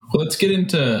 Well, let's get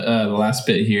into the last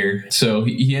bit here. So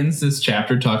he ends this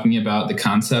chapter talking about the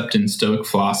concept in Stoic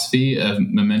philosophy of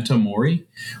memento mori,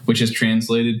 which is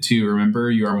translated to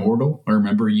remember you are mortal or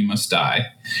remember you must die.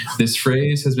 This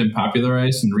phrase has been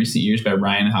popularized in recent years by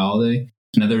Ryan Holiday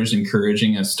and others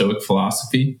encouraging a Stoic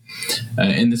philosophy.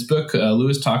 In this book,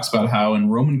 Lewis talks about how in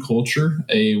Roman culture,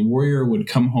 a warrior would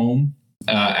come home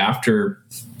after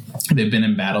they've been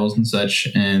in battles and such,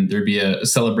 and there'd be a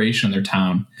celebration in their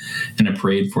town and a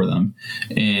parade for them.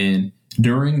 And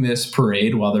during this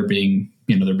parade, while they're being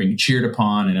cheered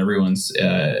upon and everyone's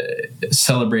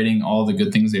celebrating all the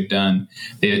good things they've done,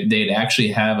 they'd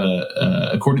actually have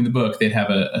according to the book, they'd have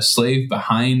a slave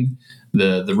behind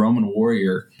the Roman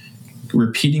warrior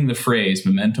repeating the phrase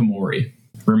memento mori,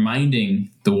 reminding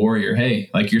the warrior, hey,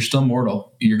 like, you're still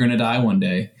mortal, you're going to die one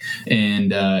day. And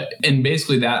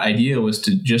basically that idea was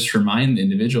to just remind the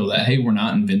individual that, hey, we're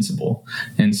not invincible.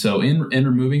 And so in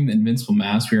removing the invincible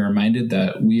mask, we are reminded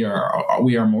that we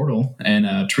are mortal,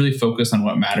 and to really focus on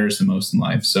what matters the most in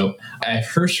life. So I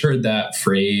first heard that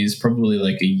phrase probably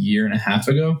like a year and a half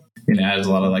ago. As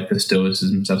a lot of like the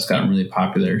Stoicism stuff's gotten really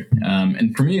popular.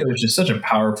 And for me, it was just such a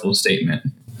powerful statement.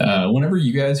 Whenever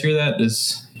you guys hear that,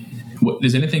 does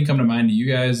anything come to mind to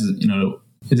you guys? Is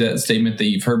that a statement that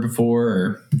you've heard before,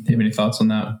 or do you have any thoughts on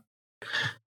that?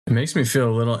 It makes me feel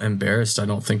a little embarrassed. I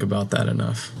don't think about that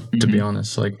enough, to be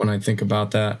honest. Like, when I think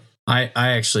about that, I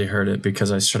actually heard it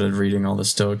because I started reading all the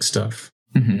Stoic stuff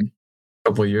a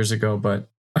couple of years ago. But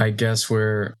I guess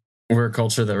we're a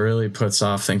culture that really puts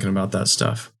off thinking about that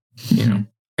stuff,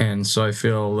 And so I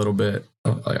feel a little bit.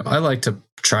 I like to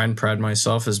try and pride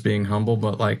myself as being humble,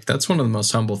 but like, that's one of the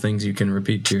most humble things you can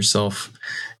repeat to yourself.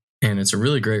 And it's a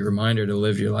really great reminder to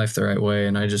live your life the right way.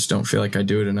 And I just don't feel like I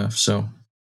do it enough. So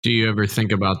do you ever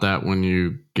think about that when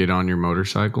you get on your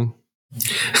motorcycle?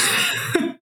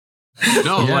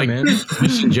 No, yeah, man.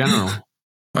 Just in general.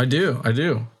 I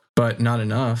do, but not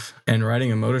enough. And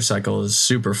riding a motorcycle is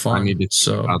super fun. I need to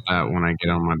think about that when I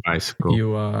get on my bicycle.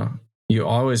 You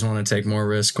always want to take more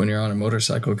risk when you're on a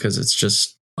motorcycle because it's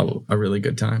just a really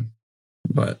good time.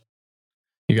 But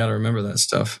you got to remember that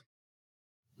stuff.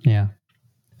 Yeah.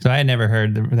 So I had never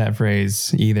heard that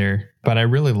phrase either, but I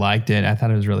really liked it. I thought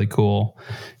it was really cool.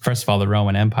 First of all, the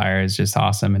Roman Empire is just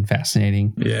awesome and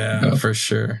fascinating. Yeah, for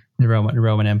sure. The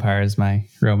Roman Empire is my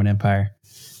Roman Empire.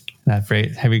 That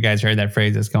phrase. Have you guys heard that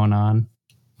phrase that's going on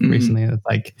recently? It's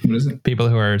like people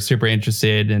who are super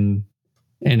interested in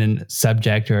a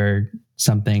subject or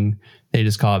something, they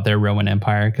just call it their Roman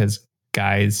Empire, because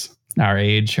guys our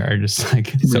age are just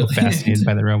like so fascinated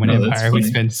by the Roman Empire. We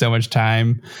spend so much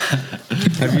time.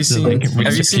 Have you seen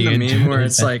the meme where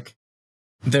it's like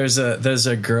there's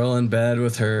a girl in bed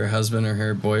with her husband or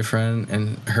her boyfriend,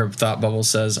 and her thought bubble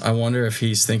says, I wonder if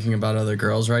he's thinking about other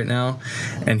girls right now,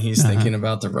 and he's thinking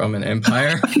about the Roman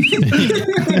Empire.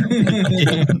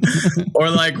 Or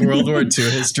like World War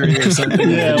II history or something.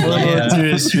 Yeah, World War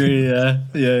II history. Yeah.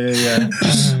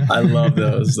 I love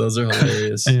those. Those are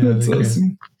hilarious. Yeah, that's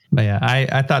awesome. But yeah,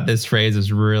 I thought this phrase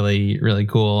is really, really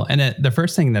cool. And the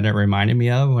first thing that it reminded me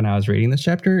of when I was reading this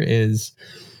chapter is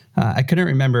I couldn't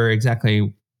remember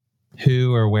exactly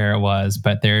who or where it was,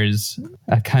 but there's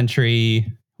a country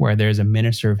where there's a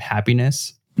minister of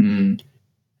happiness. And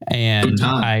Bhutan.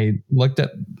 I looked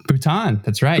up Bhutan.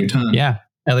 That's right. Bhutan. Yeah.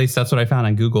 At least that's what I found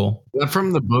on Google. Is that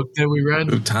from the book that we read?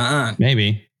 Bhutan.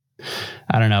 Maybe.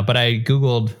 I don't know, but I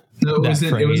Googled that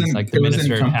phrase, like the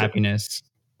Minister of Happiness.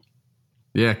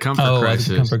 Yeah, Comfort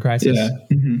Crisis. Comfort Crisis. Yeah.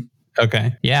 Mm-hmm.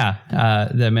 Okay. Yeah.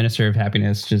 The Minister of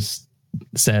Happiness just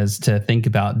says to think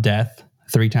about death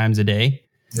 3 times a day.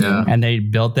 Yeah. And they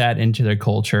built that into their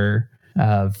culture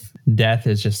of death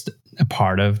is just a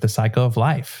part of the cycle of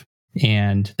life.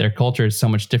 And their culture is so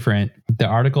much different. The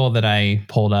article that I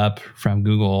pulled up from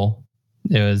Google,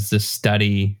 it was this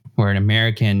study where an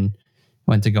American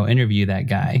went to go interview that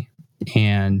guy.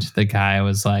 And the guy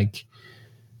was like,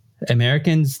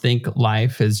 Americans think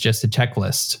life is just a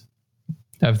checklist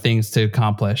of things to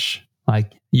accomplish.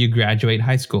 Like you graduate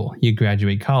high school, you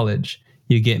graduate college,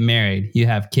 you get married, you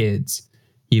have kids,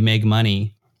 you make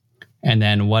money. And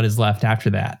then what is left after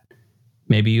that?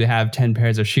 Maybe you have 10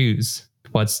 pairs of shoes.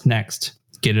 What's next?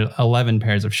 Get 11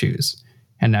 pairs of shoes.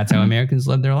 And that's how Americans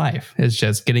live their life. It's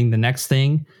just getting the next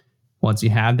thing. Once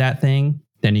you have that thing,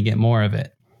 then you get more of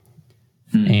it.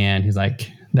 And he's like,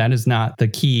 that is not the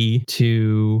key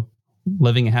to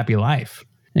living a happy life.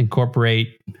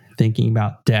 Incorporate thinking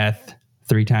about death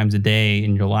 3 times a day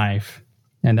in your life,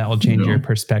 and that will change your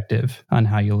perspective on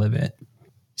how you live it.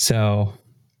 So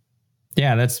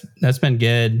yeah, that's been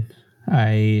good.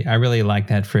 I really like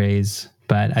that phrase,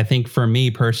 but I think for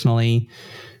me personally,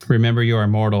 remember you are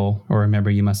mortal, or remember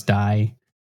you must die.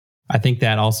 I think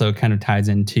that also kind of ties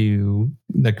into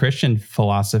the Christian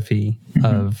philosophy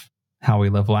of how we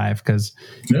live life, because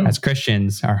as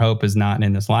Christians, our hope is not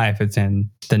in this life, it's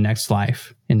in the next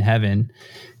life in heaven.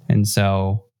 And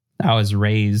so I was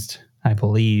raised, I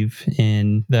believe,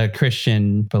 in the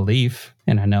Christian belief,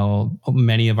 and I know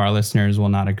many of our listeners will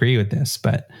not agree with this,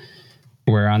 but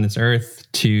we're on this earth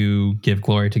to give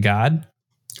glory to God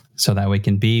so that we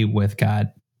can be with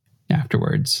God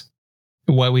afterwards.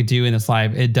 What we do in this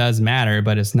life, it does matter,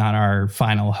 but it's not our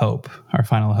final hope. Our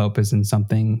final hope is in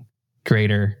something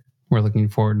greater. We're looking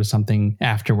forward to something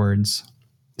afterwards.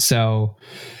 So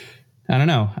I don't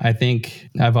know. I think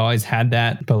I've always had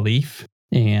that belief,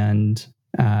 and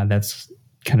that's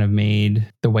kind of made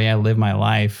the way I live my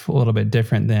life a little bit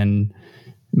different than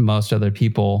most other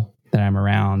people that I'm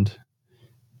around,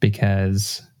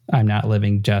 because I'm not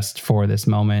living just for this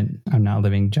moment. I'm not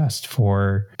living just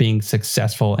for being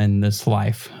successful in this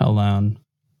life alone.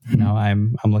 You know,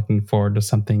 I'm looking forward to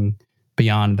something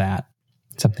beyond that,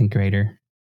 something greater.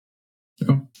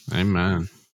 Amen.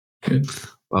 Good.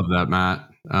 Love that, Matt.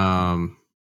 No,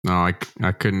 I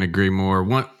couldn't agree more.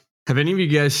 Have any of you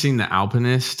guys seen The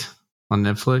Alpinist on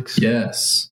Netflix?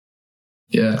 Yes.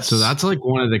 So that's like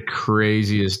one of the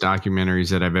craziest documentaries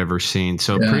that I've ever seen.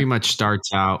 So it pretty much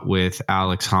starts out with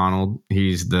Alex Honnold.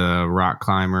 He's the rock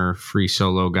climber, free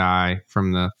solo guy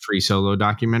from the Free Solo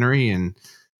documentary. And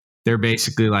they're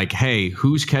basically like, hey,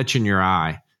 who's catching your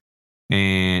eye?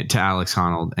 And to Alex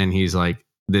Honnold. And he's like,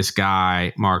 this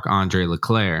guy, Marc-Andre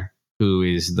Leclerc, who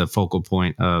is the focal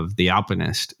point of The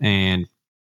Alpinist. And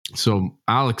so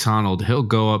Alex Honnold, he'll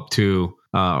go up to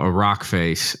a rock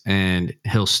face and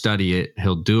he'll study it.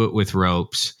 He'll do it with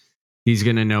ropes. He's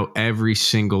going to know every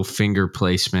single finger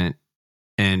placement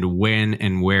and when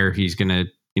and where he's going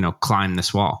to, climb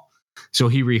this wall. So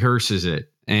he rehearses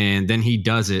it, and then he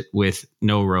does it with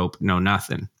no rope, no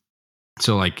nothing.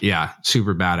 So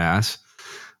super badass.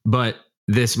 But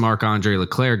this Marc-Andre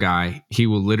Leclerc guy, he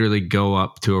will literally go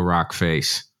up to a rock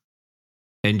face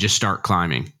and just start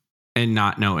climbing and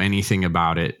not know anything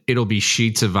about it. It'll be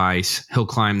sheets of ice. He'll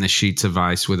climb the sheets of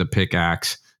ice with a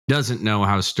pickaxe. Doesn't know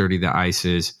how sturdy the ice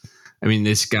is. I mean,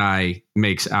 this guy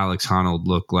makes Alex Honnold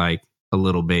look like a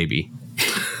little baby.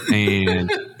 And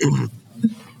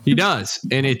he does.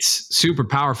 And it's super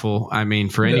powerful. I mean,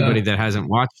 for anybody that hasn't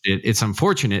watched it, it's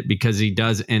unfortunate because he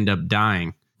does end up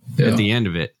dying at the end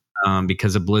of it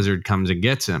because a blizzard comes and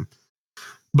gets him.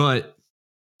 But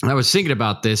I was thinking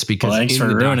about this because thanks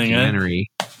for ruining it.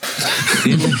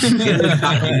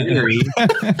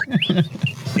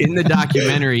 In the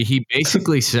documentary, he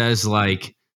basically says,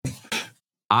 like,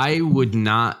 I would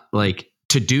not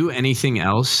to do anything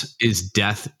else is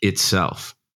death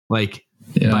itself. Like,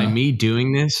 by me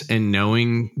doing this and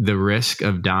knowing the risk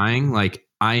of dying, like,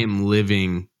 I am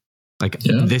living,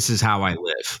 this is how I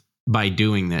live by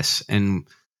doing this. And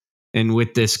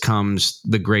with this comes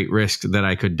the great risk that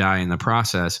I could die in the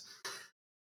process.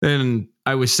 And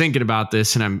I was thinking about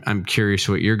this, and I'm curious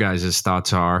what your guys'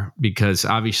 thoughts are, because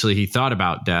obviously he thought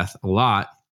about death a lot,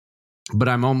 but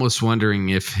I'm almost wondering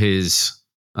if he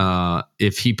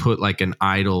put like an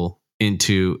idol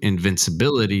into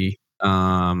invincibility,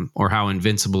 or how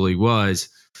invincible he was,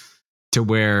 to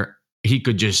where he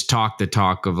could just talk the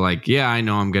talk of like, yeah, I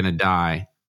know I'm going to die,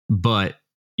 but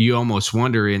you almost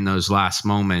wonder in those last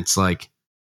moments, like,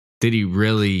 did he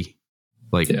really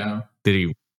did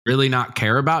he really not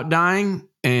care about dying?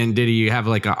 And did he have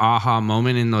like an aha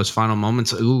moment in those final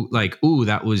moments? Ooh,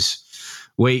 that was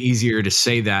way easier to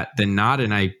say that than not.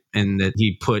 And that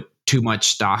he put too much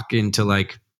stock into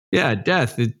like, yeah,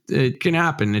 death, it can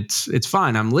happen. It's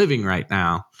fine. I'm living right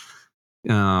now.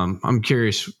 I'm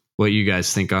curious what you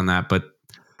guys think on that, but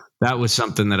that was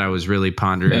something that I was really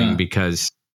pondering because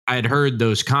I had heard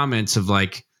those comments of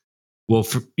like, well,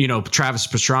 Travis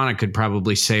Pastrana could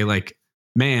probably say like,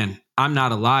 man, I'm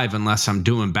not alive unless I'm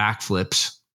doing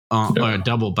backflips or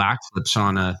double backflips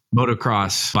on a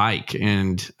motocross bike.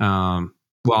 And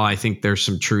while I think there's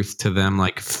some truth to them,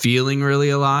 like feeling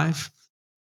really alive,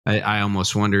 I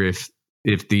almost wonder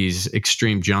if these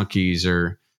extreme junkies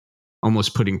are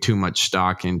almost putting too much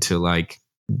stock into like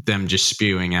them just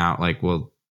spewing out like,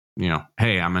 well,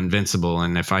 hey, I'm invincible.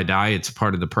 And if I die, it's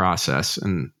part of the process.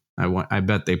 And I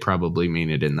bet they probably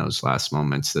mean it in those last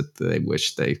moments that they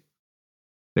wish they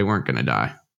weren't going to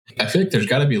die. I feel like there's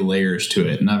got to be layers to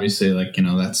it. And obviously, like,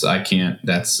 that's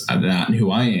not who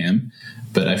I am.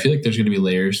 But I feel like there's going to be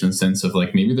layers in the sense of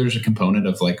like, maybe there's a component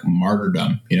of like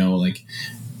martyrdom, like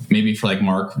maybe for like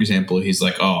Mark, for example, he's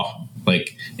like, oh,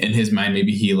 like in his mind,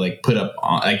 maybe he like put up,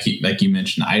 like you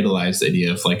mentioned, idolized the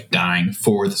idea of like dying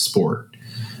for the sport.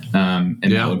 And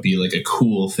that would be like a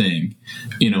cool thing,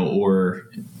 or,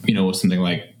 something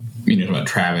like, about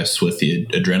Travis with the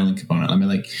adrenaline component. I mean,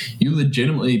 like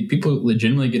people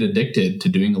legitimately get addicted to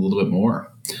doing a little bit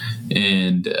more.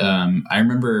 And I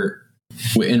remember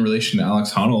in relation to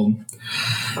Alex Honnold,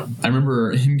 I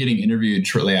remember him getting interviewed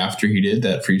shortly after he did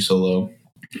that free solo.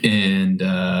 And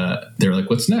they were like,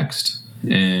 what's next?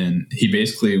 And he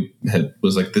basically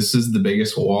was like, this is the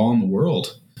biggest wall in the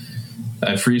world.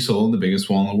 I free soloed the biggest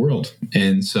wall in the world.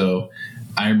 And so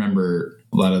I remember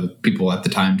a lot of the people at the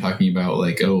time talking about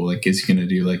like, oh, like, is he going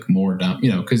to do like more dump,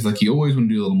 because like you always want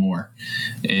to do a little more.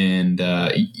 And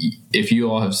if you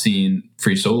all have seen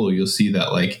free solo, you'll see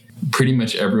that like pretty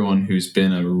much everyone who's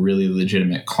been a really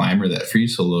legitimate climber that free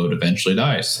soloed eventually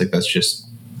dies. Like that's just,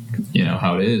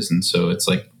 how it is. And so it's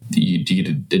like, do you get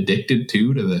addicted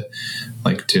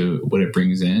to what it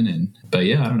brings in? But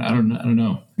yeah, I don't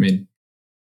know. I mean,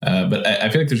 but I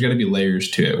feel like there's got to be layers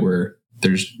to it where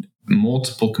there's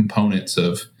multiple components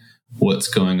of what's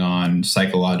going on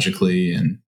psychologically.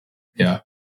 And yeah,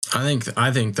 I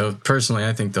think though, personally,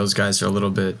 I think those guys are a little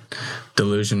bit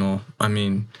delusional. I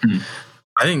mean,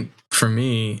 I think for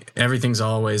me, everything's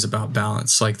always about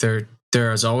balance. Like there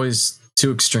is always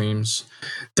two extremes.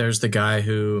 There's the guy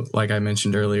who, like I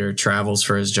mentioned earlier, travels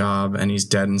for his job and he's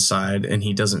dead inside and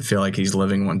he doesn't feel like he's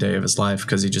living one day of his life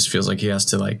because he just feels like he has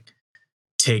to like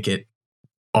take it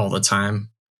all the time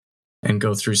and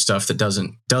go through stuff that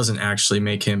doesn't actually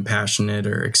make him passionate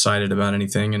or excited about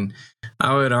anything. And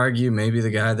I would argue maybe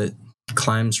the guy that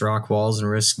climbs rock walls and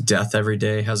risks death every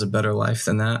day has a better life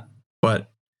than that. But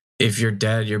if you're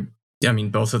dead,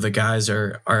 both of the guys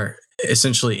are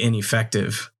essentially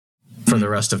ineffective for the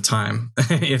rest of time.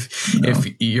 If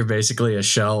you're basically a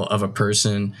shell of a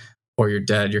person or you're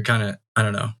dead, you're kind of, I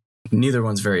don't know, neither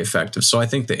one's very effective. So I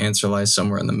think the answer lies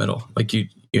somewhere in the middle. Like you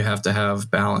have to have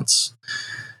balance.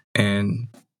 And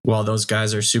while those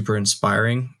guys are super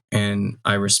inspiring and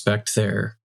I respect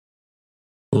their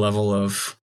level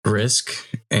of risk,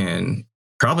 and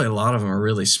probably a lot of them are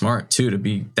really smart too to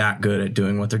be that good at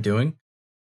doing what they're doing,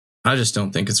 I just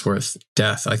don't think it's worth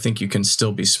death. I think you can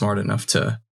still be smart enough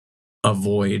to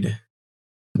avoid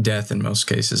death in most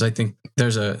cases. I think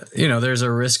there's a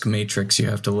risk matrix you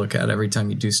have to look at every time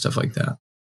you do stuff like that.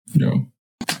 No.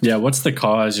 Yeah, what's the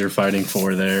cause you're fighting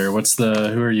for there?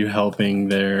 Who are you helping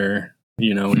there?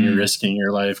 When you're risking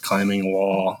your life climbing a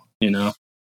wall,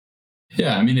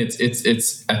 Yeah, I mean,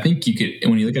 it's. I think you could,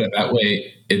 when you look at it that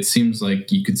way, it seems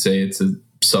like you could say it's a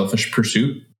selfish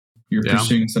pursuit. You're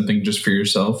pursuing something just for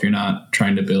yourself. You're not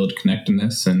trying to build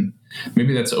connectedness, and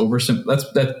maybe that's that's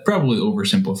probably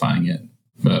oversimplifying it.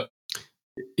 But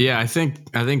yeah, I think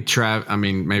I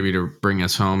mean, maybe to bring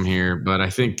us home here, but I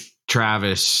think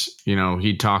Travis,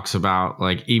 he talks about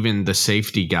like even the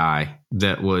safety guy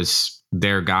that was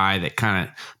their guy that kind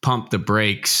of pumped the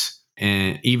brakes,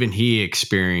 and even he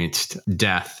experienced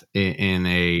death in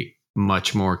a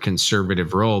much more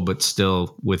conservative role, but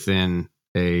still within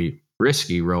a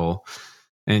risky role.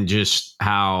 And just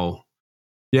how,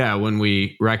 when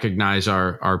we recognize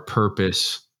our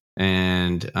purpose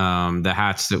and the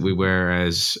hats that we wear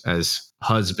as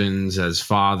husbands, as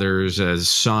fathers, as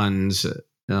sons,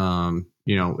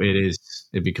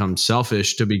 it becomes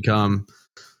selfish to become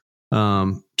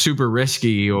super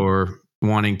risky or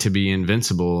wanting to be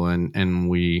invincible, and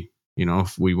we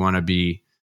if we want to be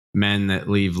men that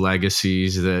leave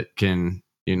legacies that can,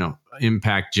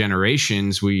 impact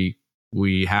generations, we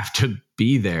have to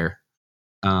be there.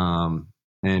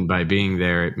 And by being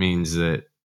there, it means that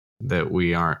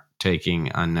we aren't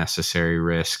taking unnecessary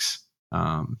risks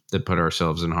that put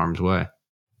ourselves in harm's way.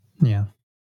 Yeah.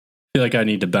 I feel like I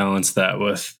need to balance that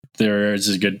with there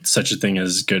is such a thing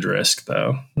as good risk,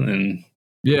 though. And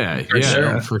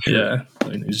for sure. Yeah.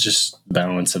 Just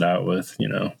balance it out with,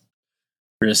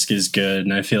 risk is good.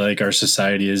 And I feel like our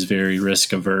society is very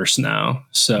risk averse now.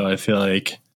 So I feel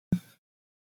like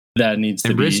that needs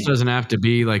to be. Risk doesn't have to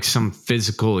be like some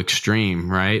physical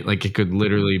extreme, right? Like it could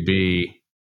literally be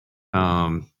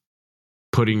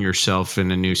putting yourself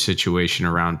in a new situation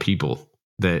around people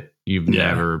that you've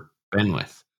never been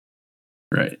with.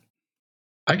 Right.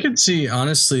 I could see,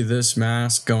 honestly, this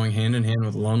mask going hand in hand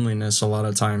with loneliness a lot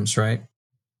of times, right?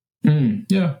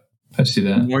 Yeah, I see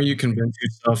that. The more you convince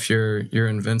yourself you're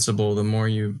invincible, the more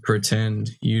you pretend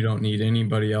you don't need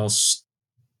anybody else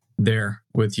there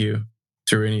with you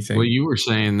through anything. Well, you were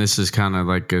saying this is kind of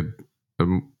like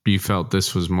you felt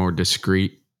this was more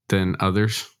discreet than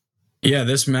others. Yeah,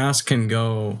 this mask can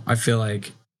go, I feel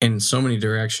like, in so many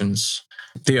directions.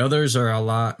 The others are a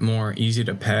lot more easy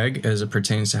to peg as it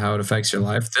pertains to how it affects your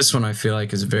life. This one I feel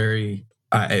like is very,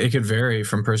 it could vary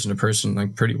from person to person,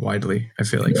 like pretty widely, I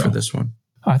feel like, for this one.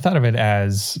 I thought of it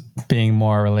as being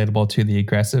more relatable to the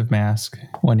aggressive mask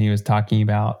when he was talking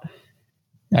about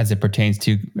as it pertains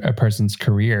to a person's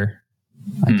career.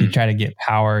 Like you try to get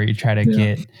power, you try to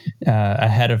get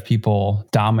ahead of people,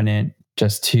 dominant,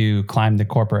 just to climb the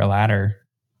corporate ladder.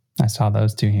 I saw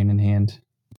those two hand in hand.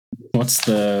 What's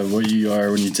what you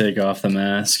are when you take off the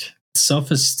mask?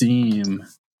 Self-esteem,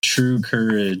 true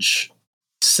courage,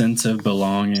 sense of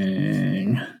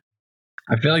belonging.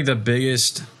 I feel like the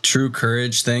biggest true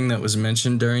courage thing that was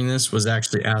mentioned during this was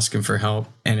actually asking for help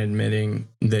and admitting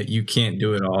that you can't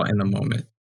do it all in the moment.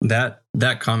 That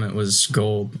comment was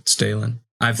gold, Stalen.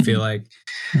 I feel like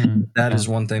that is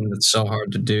one thing that's so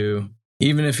hard to do.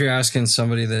 Even if you're asking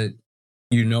somebody that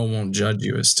won't judge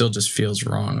you, it still just feels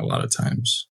wrong a lot of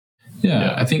times.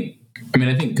 Yeah. I think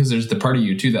because there's the part of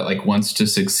you too that like wants to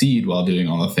succeed while doing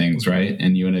all the things, right?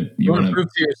 And you want to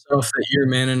prove to yourself that you're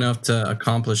man enough to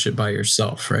accomplish it by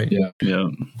yourself, right? Yeah.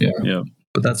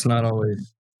 But that's not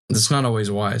always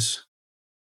wise.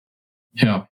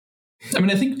 Yeah.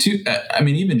 I think too,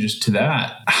 even just to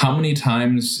that, how many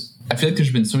times, I feel like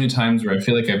there's been so many times where I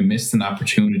feel like I've missed an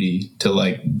opportunity to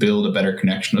like build a better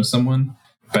connection with someone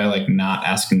by like not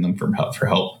asking them for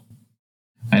help.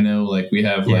 I know like we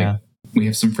have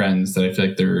some friends that I feel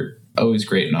like they're always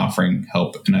great in offering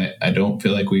help. And I don't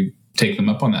feel like we take them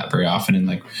up on that very often. And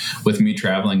like with me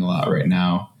traveling a lot right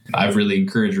now, I've really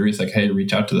encouraged Ruth, like, hey,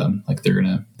 reach out to them. Like they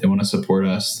want to support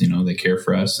us, they care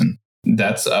for us. And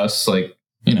that's us, like,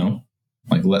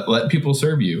 like let people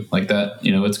serve you like that.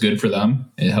 It's good for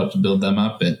them. It helps build them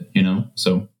up.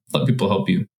 So let people help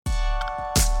you.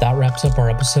 That wraps up our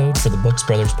episode for the Books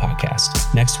Brothers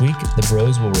podcast. Next week, the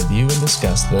bros will review and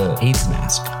discuss the 8th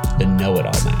mask, the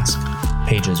know-it-all mask,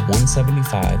 pages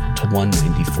 175 to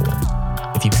 194.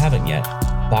 If you haven't yet,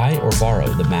 buy or borrow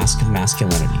The Mask of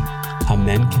Masculinity, How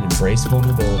Men Can Embrace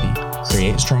Vulnerability,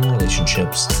 Create Strong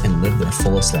Relationships, and Live Their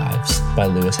Fullest Lives by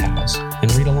Lewis Howes,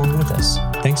 and read along with us.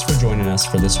 Thanks for joining us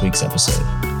for this week's episode.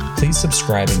 Please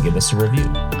subscribe and give us a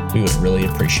review. We would really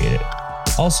appreciate it.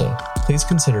 Also, please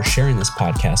consider sharing this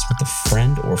podcast with a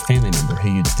friend or family member who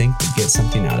you'd think would get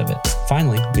something out of it.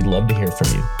 Finally, we'd love to hear from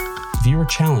you. If you were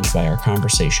challenged by our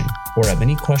conversation or have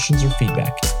any questions or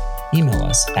feedback, email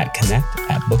us at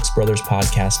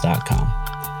connect@booksbrotherspodcast.com.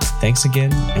 Thanks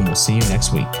again, and we'll see you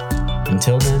next week.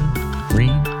 Until then,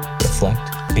 read,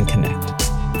 reflect, and connect.